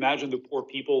 can you imagine the poor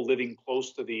people living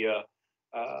close to the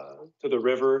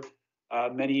river?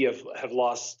 Many have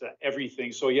lost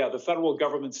everything. So, yeah, the federal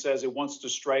government says it wants to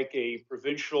strike a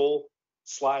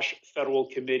provincial/federal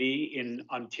committee in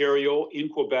Ontario, in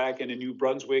Quebec, and in New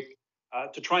Brunswick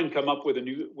to try and come up with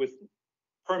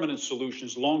permanent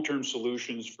solutions, long-term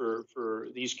solutions for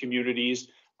these communities.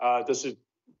 Does it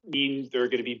mean they're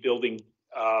going to be building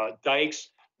dikes?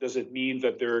 Does it mean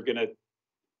that they're going to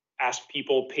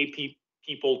pay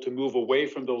people to move away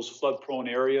from those flood-prone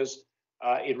areas?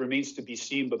 It remains to be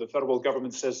seen, but the federal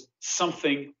government says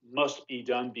something must be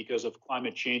done because of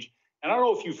climate change. And I don't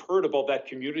know if you've heard about that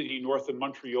community north of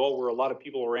Montreal where a lot of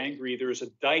people are angry. There's a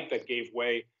dike that gave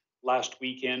way last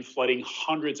weekend, flooding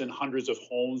hundreds and hundreds of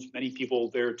homes. Many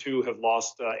people there, too, have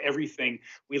lost everything.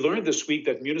 We learned this week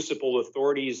that municipal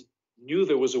authorities knew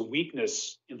there was a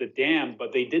weakness in the dam,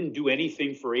 but they didn't do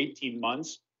anything for 18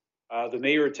 months. The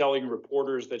mayor telling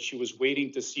reporters that she was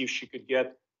waiting to see if she could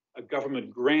get a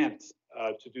government grant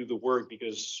to do the work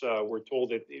because we're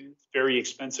told that it's very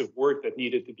expensive work that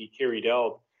needed to be carried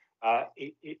out.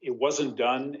 It wasn't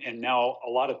done, and now a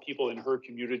lot of people in her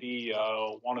community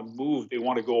want to move. They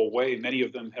want to go away. Many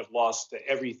of them have lost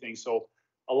everything. So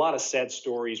a lot of sad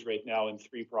stories right now in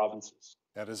 3 provinces.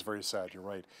 That is very sad, you're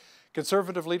right.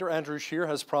 Conservative leader Andrew Scheer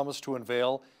has promised to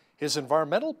unveil his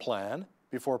environmental plan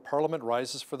before Parliament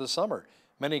rises for the summer.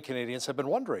 Many Canadians have been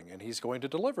wondering, and he's going to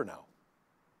deliver now.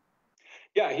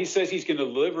 Yeah, he says he's going to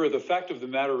deliver. The fact of the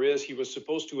matter is he was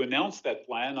supposed to announce that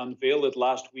plan, unveil it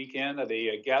last weekend at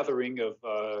a gathering of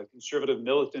conservative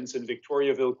militants in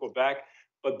Victoriaville, Quebec.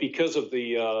 But because of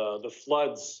the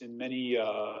floods in many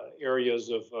areas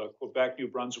of Quebec, New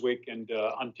Brunswick, and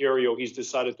Ontario, he's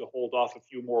decided to hold off a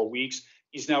few more weeks.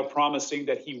 He's now promising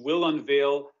that he will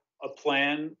unveil a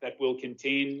plan that will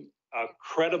contain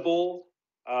credible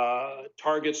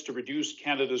targets to reduce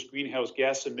Canada's greenhouse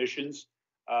gas emissions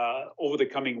over the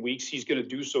coming weeks. He's going to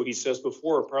do so, he says,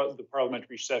 before the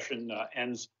parliamentary session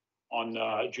ends on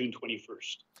June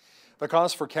 21st. The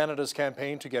cost for Canada's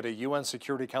campaign to get a UN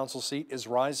Security Council seat is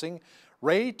rising.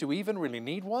 Ray, do we even really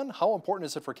need one? How important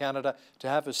is it for Canada to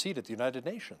have a seat at the United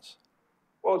Nations?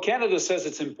 Well, Canada says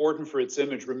it's important for its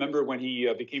image. Remember when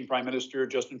he became Prime Minister,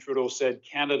 Justin Trudeau said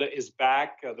Canada is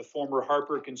back. The former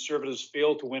Harper Conservatives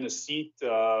failed to win a seat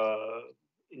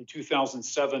in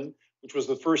 2007, which was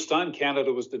the first time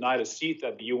Canada was denied a seat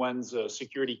at the UN's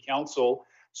Security Council.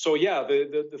 So, yeah,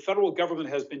 the federal government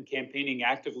has been campaigning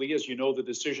actively. As you know, the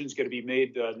decision is going to be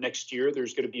made next year.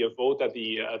 There's going to be a vote at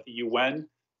the UN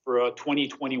for a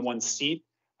 2021 seat.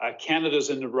 Canada's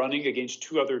in the running against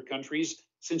 2 other countries.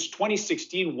 Since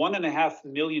 2016, $1.5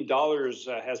 million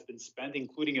has been spent,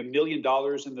 including $1 million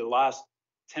in the last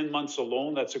 10 months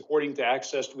alone. That's according to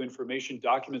access to information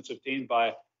documents obtained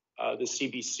by the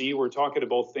CBC. We're talking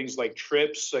about things like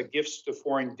trips, gifts to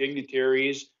foreign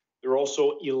dignitaries. There are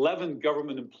also 11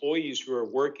 government employees who are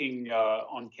working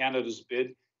on Canada's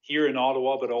bid here in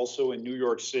Ottawa, but also in New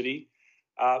York City.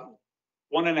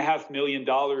 $1.5 million,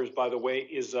 by the way,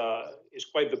 is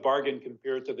quite the bargain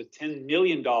compared to the $10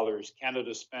 million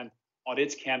Canada spent on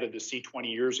its candidacy 20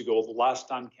 years ago, the last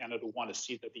time Canada won a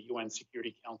seat at the UN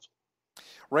Security Council.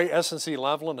 Ray,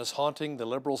 SNC-Lavalin is haunting the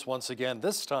Liberals once again,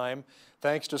 this time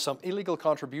thanks to some illegal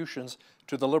contributions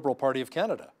to the Liberal Party of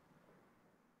Canada.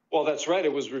 Well, that's right.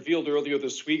 It was revealed earlier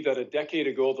this week that a decade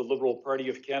ago, the Liberal Party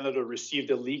of Canada received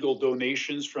illegal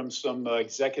donations from some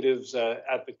executives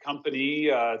at the company.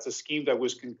 It's a scheme that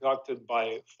was concocted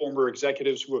by former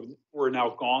executives who are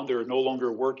now gone. They're no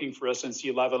longer working for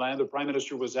SNC-Lavalin. The Prime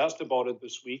Minister was asked about it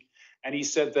this week, and he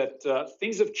said that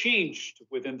things have changed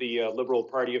within the Liberal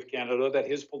Party of Canada, that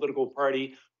his political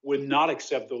party would not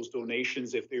accept those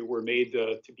donations if they were made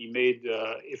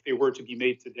if they were to be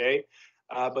made today.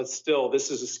 But still, this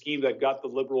is a scheme that got the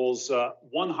Liberals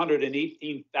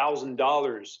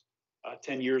 $118,000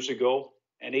 10 years ago,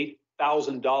 and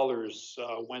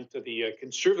 $8,000 went to the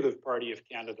Conservative Party of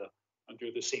Canada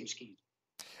under the same scheme.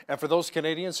 And for those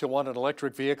Canadians who want an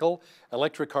electric vehicle,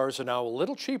 electric cars are now a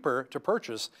little cheaper to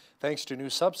purchase thanks to new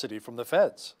subsidy from the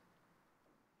feds.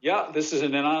 Yeah, this is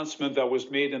an announcement that was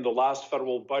made in the last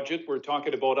federal budget. We're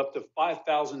talking about up to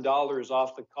 $5,000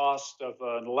 off the cost of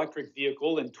an electric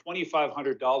vehicle and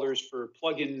 $2,500 for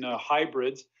plug-in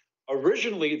hybrids.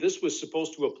 Originally, this was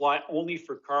supposed to apply only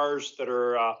for cars that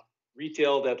are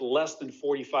retailed at less than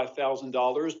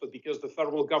 $45,000, but because the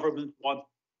federal government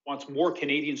wants more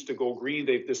Canadians to go green,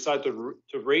 they've decided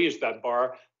to raise that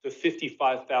bar to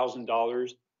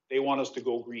 $55,000. They want us to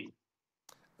go green.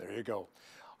 There you go.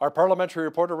 Our parliamentary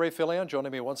reporter, Ray Fillion,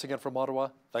 joining me once again from Ottawa.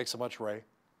 Thanks so much, Ray.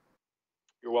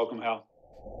 You're welcome, Hal.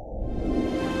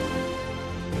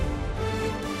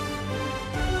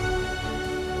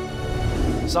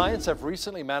 Science have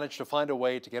recently managed to find a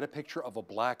way to get a picture of a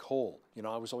black hole. You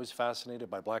know, I was always fascinated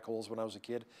by black holes when I was a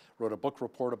kid. Wrote a book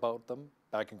report about them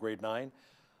back in grade 9.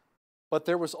 But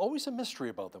there was always a mystery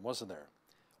about them, wasn't there?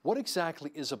 What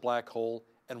exactly is a black hole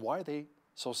and why are they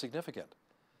so significant?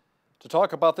 To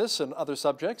talk about this and other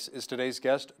subjects is today's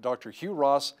guest, Dr. Hugh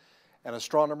Ross, an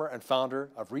astronomer and founder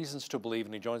of Reasons to Believe,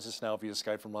 and he joins us now via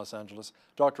Skype from Los Angeles.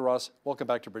 Dr. Ross, welcome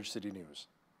back to Bridge City News.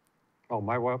 Oh,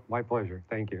 my pleasure.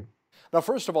 Thank you. Now,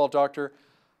 first of all, Doctor,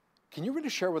 can you really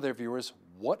share with our viewers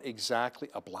what exactly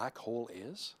a black hole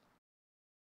is?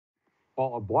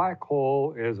 Well, a black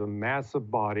hole is a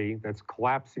massive body that's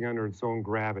collapsing under its own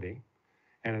gravity,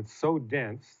 and it's so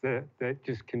dense that it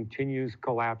just continues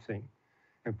collapsing.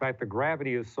 In fact, the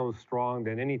gravity is so strong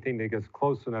that anything that gets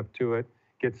close enough to it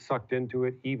gets sucked into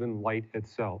it, even light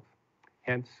itself.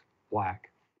 Hence,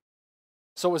 black.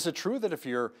 So is it true that if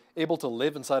you're able to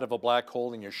live inside of a black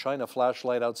hole and you shine a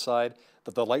flashlight outside,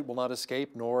 that the light will not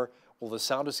escape, nor will the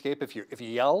sound escape if you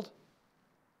yelled?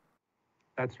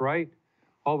 That's right.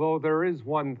 Although there is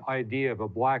one idea of a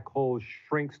black hole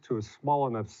shrinks to a small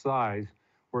enough size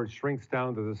where it shrinks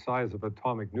down to the size of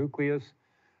atomic nucleus.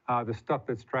 The stuff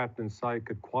that's trapped inside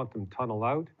could quantum tunnel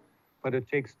out, but it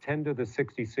takes 10 to the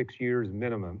 66 years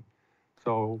minimum.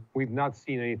 So we've not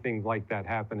seen anything like that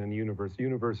happen in the universe. The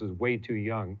universe is way too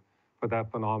young for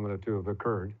that phenomena to have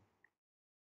occurred.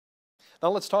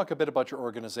 Now let's talk a bit about your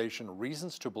organization,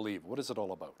 Reasons to Believe. What is it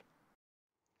all about?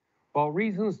 Well,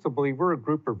 Reasons to Believe, we're a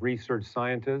group of research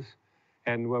scientists,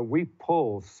 and we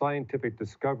pull scientific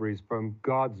discoveries from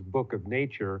God's book of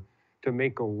nature to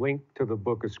make a link to the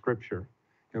book of Scripture.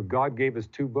 You know, God gave us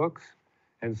 2 books,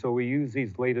 and so we use these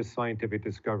latest scientific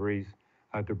discoveries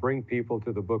to bring people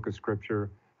to the book of Scripture,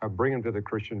 bring them to the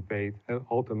Christian faith, and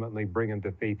ultimately bring them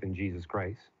to faith in Jesus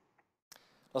Christ.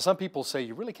 Now, some people say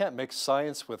you really can't mix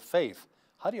science with faith.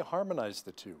 How do you harmonize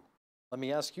the two? Let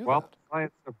me ask you that. Well,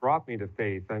 science brought me to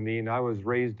faith. I mean, I was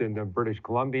raised in British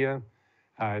Columbia,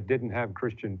 didn't have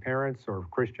Christian parents or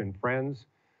Christian friends,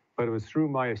 but it was through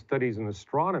my studies in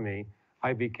astronomy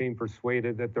I became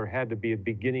persuaded that there had to be a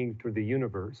beginning to the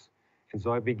universe. And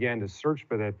so I began to search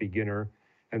for that beginner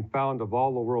and found of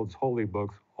all the world's holy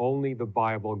books, only the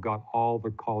Bible got all the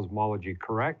cosmology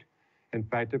correct. In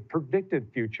fact, it predicted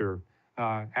future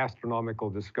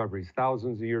astronomical discoveries,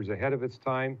 thousands of years ahead of its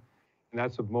time. And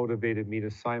that's what motivated me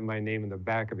to sign my name in the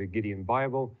back of a Gideon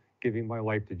Bible, giving my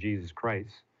life to Jesus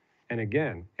Christ. And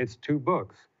again, it's 2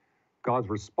 books. God's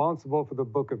responsible for the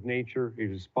book of nature. He's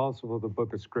responsible for the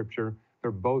book of Scripture. They're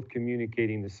both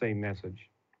communicating the same message.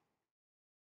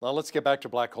 Now let's get back to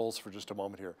black holes for just a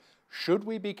moment here. Should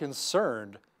we be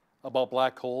concerned about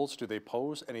black holes? Do they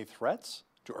pose any threats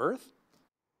to Earth?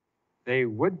 They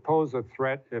would pose a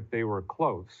threat if they were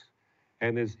close.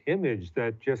 And this image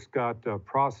that just got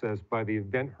processed by the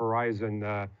Event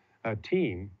Horizon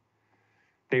team,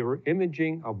 they were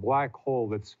imaging a black hole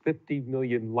that's 50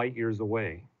 million light years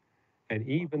away. And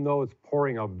even though it's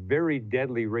pouring a very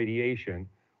deadly radiation,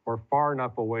 we're far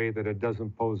enough away that it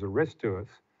doesn't pose a risk to us.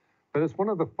 But it's one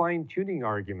of the fine-tuning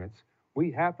arguments. We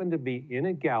happen to be in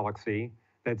a galaxy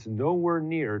that's nowhere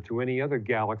near to any other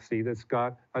galaxy that's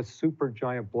got a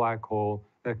supergiant black hole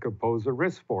that could pose a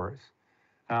risk for us.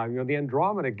 The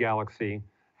Andromeda galaxy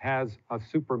has a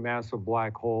supermassive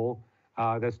black hole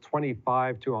that's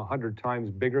 25 to 100 times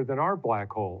bigger than our black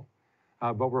hole.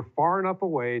 But we're far enough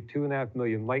away, 2.5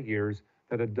 million light years,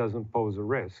 that it doesn't pose a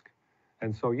risk.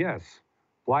 And so, yes,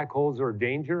 black holes are a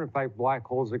danger. In fact, black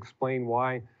holes explain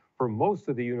why, for most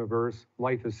of the universe,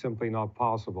 life is simply not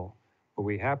possible. But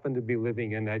we happen to be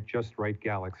living in that just right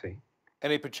galaxy.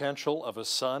 Any potential of a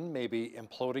sun maybe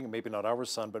imploding, maybe not our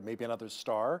sun, but maybe another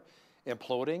star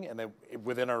imploding, and then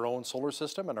within our own solar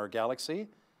system and our galaxy,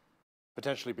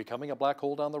 potentially becoming a black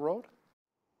hole down the road?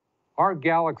 Our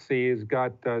galaxy has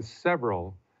got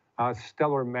several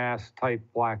stellar mass type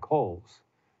black holes.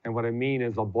 And what I mean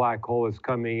is a black hole is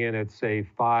coming in at, say,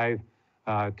 5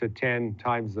 to 10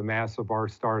 times the mass of our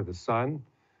star, the sun.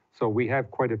 So we have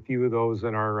quite a few of those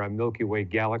in our Milky Way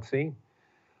galaxy.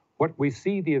 What we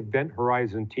see the Event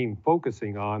Horizon team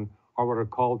focusing on are what are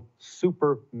called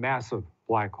supermassive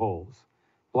black holes.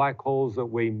 Black holes that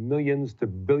weigh millions to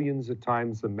billions of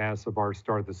times the mass of our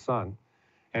star, the sun.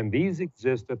 And these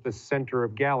exist at the center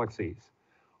of galaxies.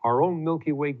 Our own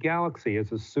Milky Way galaxy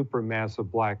is a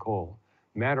supermassive black hole.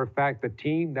 Matter of fact, the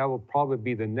team, that will probably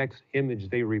be the next image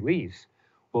they release,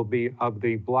 will be of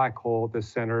the black hole at the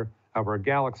center of our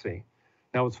galaxy.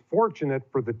 Now, what's fortunate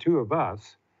for the two of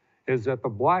us is that the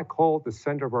black hole at the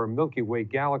center of our Milky Way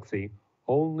galaxy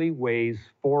only weighs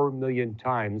 4 million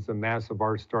times the mass of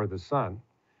our star, the sun.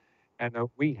 And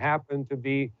we happen to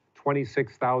be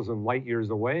 26,000 light years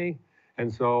away.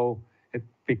 And so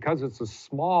because it's a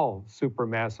small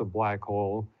supermassive black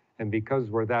hole, and because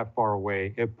we're that far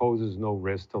away, it poses no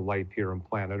risk to life here on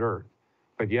planet Earth.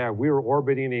 But yeah, we were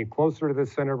orbiting any closer to the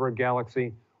center of our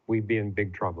galaxy, we'd be in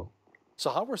big trouble.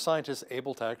 So how were scientists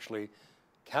able to actually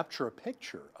capture a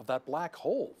picture of that black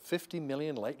hole 50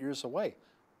 million light years away?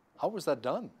 How was that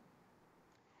done?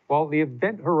 Well, the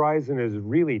event horizon is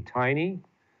really tiny.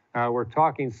 We're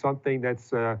talking something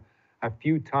that's a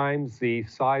few times the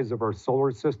size of our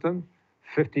solar system,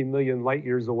 50 million light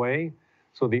years away.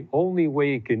 So the only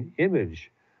way you can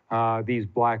image these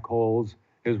black holes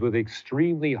is with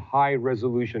extremely high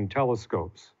resolution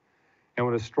telescopes. And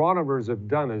what astronomers have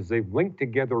done is they've linked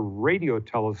together radio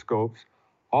telescopes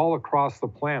all across the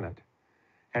planet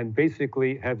and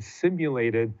basically have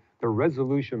simulated the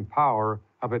resolution power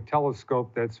of a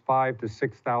telescope that's 5,000 to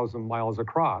 6,000 miles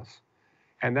across.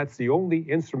 And that's the only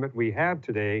instrument we have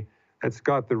today that's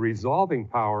got the resolving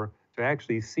power to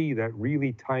actually see that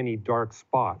really tiny dark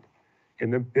spot in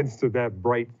the midst of that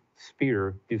bright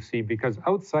sphere, you see, because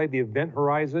outside the event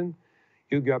horizon,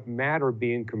 you've got matter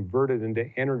being converted into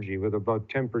energy with about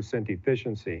 10%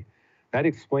 efficiency. That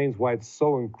explains why it's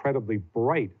so incredibly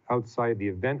bright outside the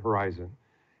event horizon.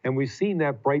 And we've seen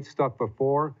that bright stuff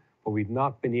before, but we've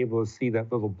not been able to see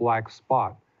that little black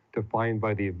spot defined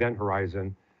by the event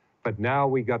horizon. But now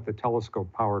we got the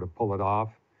telescope power to pull it off.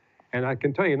 And I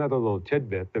can tell you another little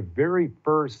tidbit. The very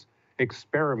first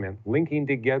experiment linking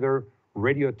together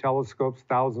radio telescopes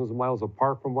thousands of miles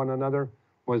apart from one another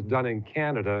was done in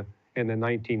Canada in the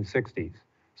 1960s.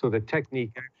 So the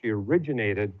technique actually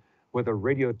originated with a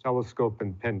radio telescope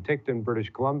in Penticton, British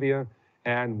Columbia,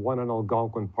 and one in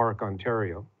Algonquin Park,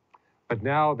 Ontario. But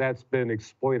now that's been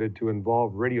exploited to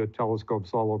involve radio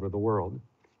telescopes all over the world.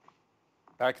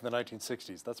 Back in the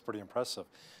 1960s, that's pretty impressive.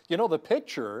 You know, the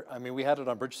picture, I mean, we had it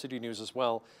on Bridge City News as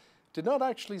well, did not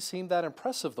actually seem that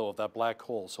impressive, though, of that black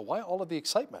hole. So why all of the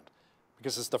excitement?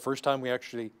 Because it's the first time we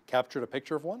actually captured a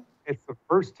picture of one? It's the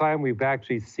first time we've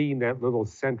actually seen that little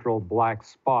central black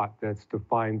spot that's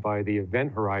defined by the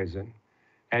event horizon.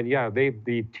 And yeah,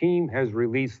 the team has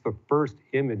released the first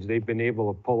image they've been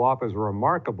able to pull off as a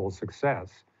remarkable success.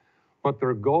 But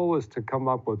their goal is to come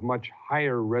up with much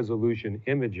higher resolution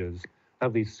images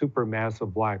of these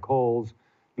supermassive black holes,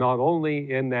 not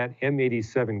only in that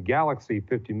M87 galaxy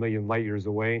 50 million light years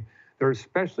away, they're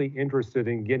especially interested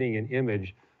in getting an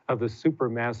image of the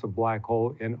supermassive black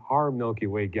hole in our Milky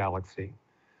Way galaxy.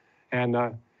 And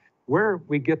where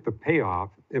we get the payoff,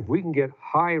 if we can get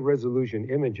high resolution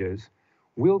images,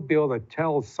 we'll be able to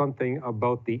tell something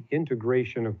about the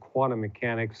integration of quantum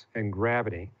mechanics and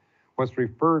gravity, what's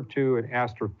referred to in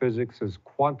astrophysics as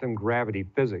quantum gravity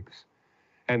physics.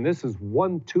 And this is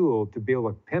one tool to be able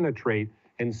to penetrate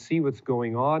and see what's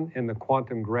going on in the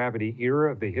quantum gravity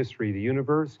era of the history of the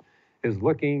universe, is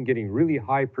getting really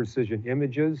high precision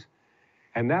images.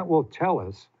 And that will tell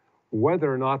us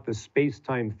whether or not the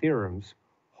space-time theorems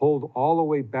hold all the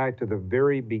way back to the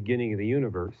very beginning of the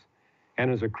universe.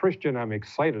 And as a Christian, I'm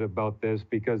excited about this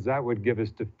because that would give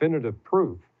us definitive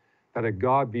proof that a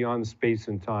God beyond space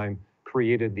and time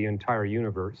created the entire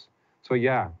universe. So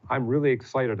yeah, I'm really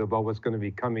excited about what's going to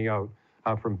be coming out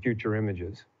from future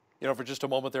images. You know, for just a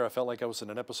moment there, I felt like I was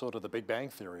in an episode of The Big Bang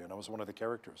Theory, and I was one of the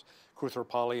characters, Kuthar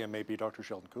Pali and maybe Dr.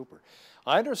 Sheldon Cooper.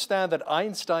 I understand that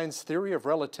Einstein's theory of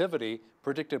relativity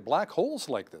predicted black holes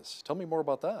like this. Tell me more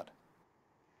about that.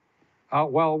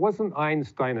 Well, it wasn't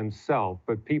Einstein himself,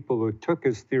 but people who took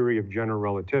his theory of general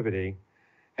relativity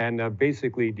and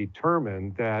basically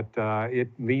determined that it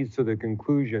leads to the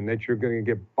conclusion that you're going to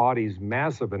get bodies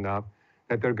massive enough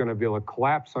that they're going to be able to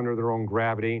collapse under their own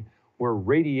gravity, where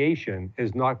radiation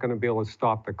is not going to be able to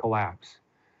stop the collapse.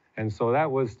 And so that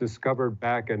was discovered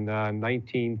back in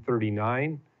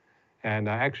 1939. And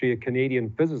actually a Canadian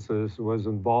physicist was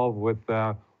involved with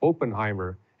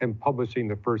Oppenheimer in publishing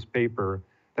the first paper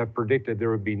that predicted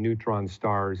there would be neutron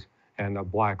stars and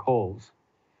black holes.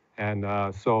 And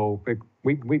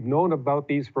we've known about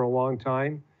these for a long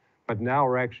time, but now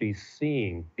we're actually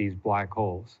seeing these black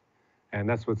holes. And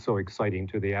that's what's so exciting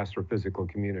to the astrophysical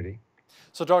community.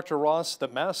 So, Dr. Ross, the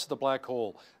mass of the black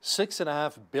hole,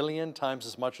 6.5 billion times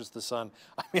as much as the sun.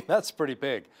 I mean, that's pretty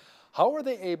big. How are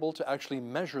they able to actually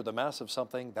measure the mass of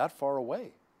something that far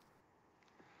away?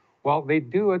 Well, they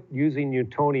do it using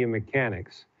Newtonian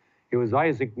mechanics. It was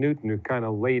Isaac Newton who kind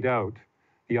of laid out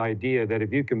the idea that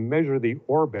if you can measure the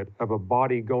orbit of a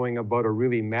body going about a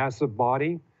really massive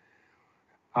body,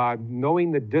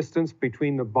 knowing the distance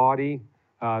between the body,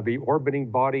 the orbiting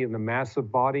body and the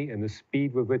massive body and the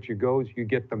speed with which it goes, you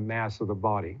get the mass of the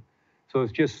body. So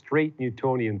it's just straight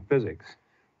Newtonian physics.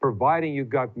 Providing you've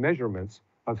got measurements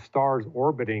of stars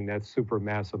orbiting that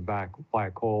supermassive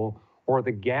black hole or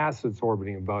the gas that's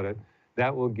orbiting about it,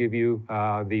 that will give you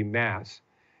the mass.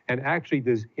 And actually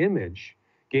this image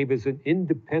gave us an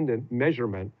independent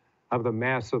measurement of the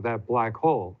mass of that black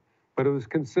hole, but it was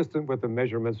consistent with the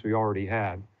measurements we already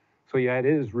had. So yeah, it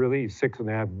is really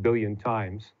 6.5 billion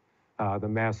times the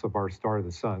mass of our star,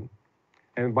 the sun.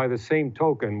 And by the same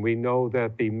token, we know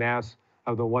that the mass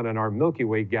of the one in our Milky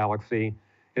Way galaxy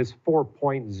is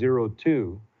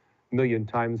 4.02 million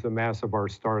times the mass of our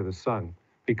star, the sun.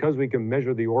 Because we can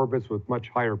measure the orbits with much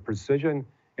higher precision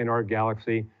in our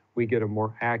galaxy, we get a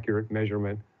more accurate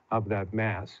measurement of that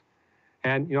mass.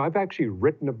 And you know, I've actually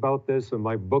written about this in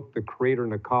my book, The Creator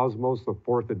and the Cosmos, the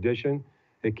 4th edition.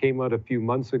 It came out a few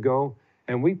months ago,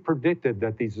 and we predicted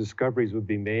that these discoveries would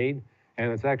be made,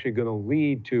 and it's actually going to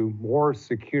lead to more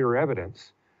secure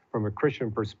evidence from a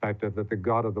Christian perspective that the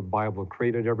God of the Bible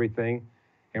created everything,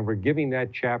 and we're giving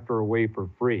that chapter away for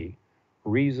free,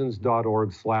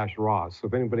 reasons.org/Ross. So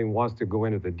if anybody wants to go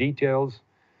into the details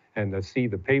and see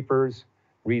the papers,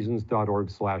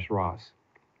 reasons.org/Ross.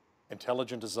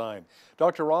 Intelligent design.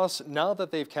 Dr. Ross, now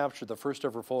that they've captured the first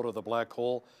ever photo of the black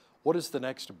hole, what is the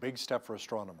next big step for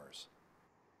astronomers?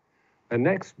 The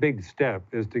next big step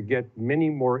is to get many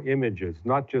more images,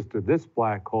 not just of this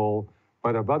black hole,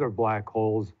 but of other black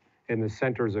holes in the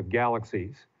centers of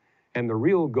galaxies. And the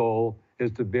real goal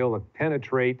is to be able to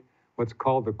penetrate what's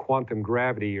called the quantum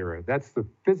gravity era. That's the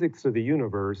physics of the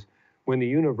universe when the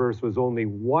universe was only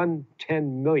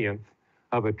 1/10,000,000th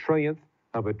of a trillionth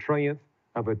of a trillionth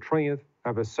of a trillionth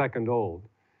of a second old.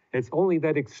 It's only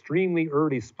that extremely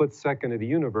early split second of the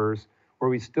universe where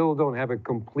we still don't have a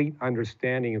complete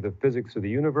understanding of the physics of the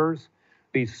universe.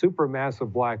 These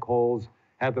supermassive black holes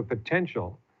have the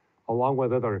potential, along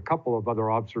with a couple of other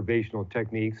observational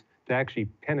techniques, to actually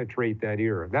penetrate that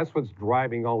era. That's what's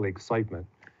driving all the excitement.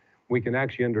 We can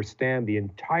actually understand the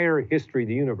entire history of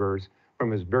the universe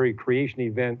from its very creation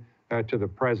event to the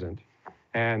present.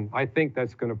 And I think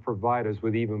that's going to provide us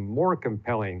with even more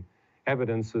compelling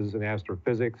evidences in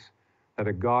astrophysics that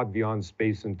a God beyond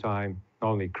space and time not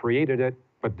only created it,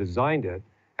 but designed it.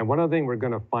 And one other thing we're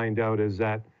going to find out is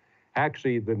that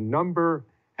actually the number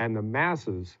and the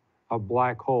masses of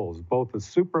black holes, both the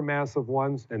supermassive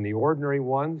ones and the ordinary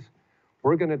ones,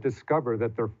 we're going to discover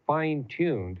that they're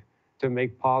fine-tuned to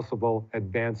make possible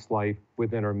advanced life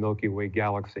within our Milky Way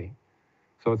galaxy.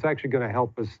 So it's actually going to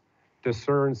help us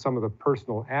discern some of the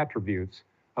personal attributes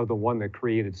of the one that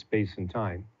created space and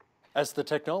time. As the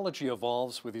technology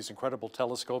evolves with these incredible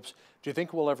telescopes, do you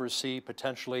think we'll ever see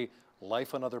potentially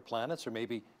life on other planets or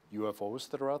maybe UFOs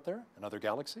that are out there in other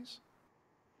galaxies?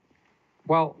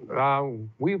 Well,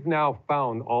 we've now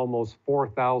found almost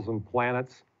 4,000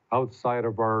 planets outside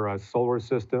of our solar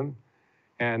system.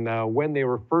 And when they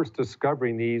were first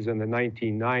discovering these in the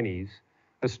 1990s,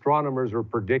 astronomers were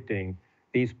predicting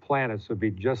these planets would be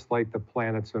just like the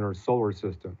planets in our solar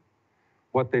system.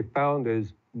 What they found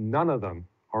is none of them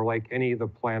are like any of the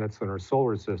planets in our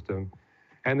solar system.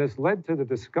 And this led to the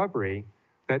discovery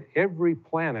that every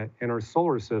planet in our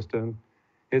solar system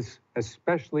is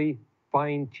especially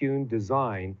fine-tuned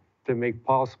design to make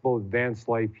possible advanced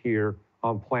life here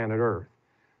on planet Earth.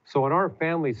 So when our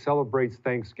family celebrates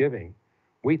Thanksgiving,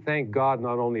 we thank God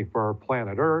not only for our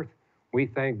planet Earth, we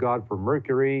thank God for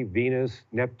Mercury, Venus,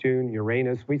 Neptune,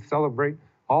 Uranus. We celebrate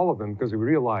all of them because we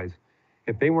realize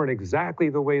if they weren't exactly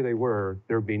the way they were,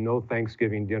 there'd be no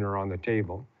Thanksgiving dinner on the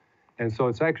table. And so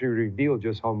it's actually revealed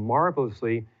just how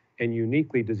marvelously and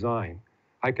uniquely designed.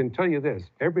 I can tell you this,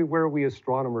 everywhere we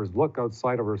astronomers look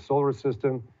outside of our solar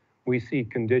system, we see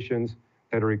conditions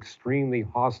that are extremely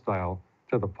hostile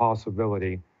to the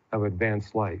possibility of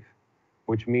advanced life,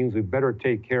 which means we better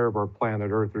take care of our planet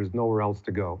Earth. There's nowhere else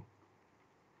to go.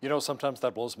 You know, sometimes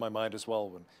that blows my mind as well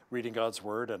when reading God's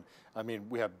Word. And I mean,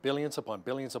 we have billions upon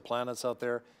billions of planets out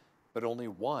there, but only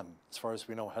one, as far as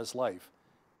we know, has life.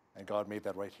 And God made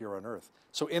that right here on earth.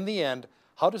 So in the end,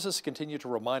 how does this continue to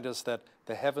remind us that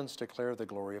the heavens declare the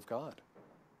glory of God?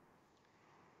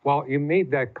 Well, you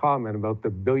made that comment about the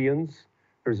billions.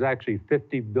 There's actually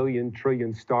 50 billion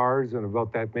trillion stars and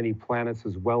about that many planets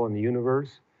as well in the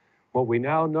universe. What we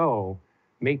now know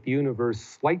make the universe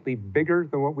slightly bigger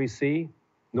than what we see,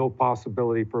 no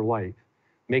possibility for life.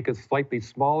 Make it slightly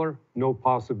smaller, no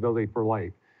possibility for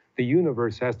life. The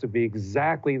universe has to be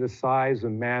exactly the size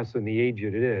and mass and the age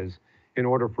it is in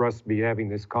order for us to be having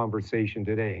this conversation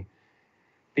today.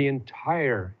 The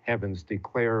entire heavens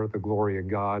declare the glory of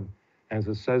God. As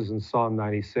it says in Psalm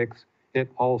 96, it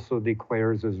also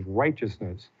declares his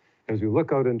righteousness. As we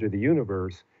look out into the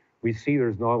universe, we see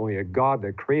there's not only a God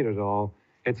that created it all,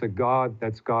 it's a God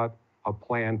that's got a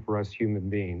plan for us human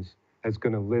beings that's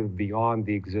going to live beyond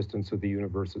the existence of the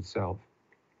universe itself.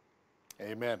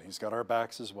 Amen. He's got our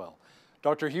backs as well.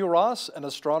 Dr. Hugh Ross, an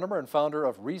astronomer and founder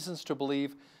of Reasons to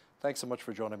Believe, thanks so much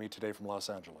for joining me today from Los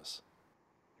Angeles.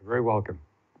 You're very welcome.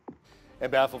 On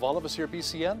behalf of all of us here at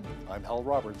BCN, I'm Hal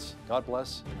Roberts. God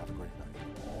bless and have a great night.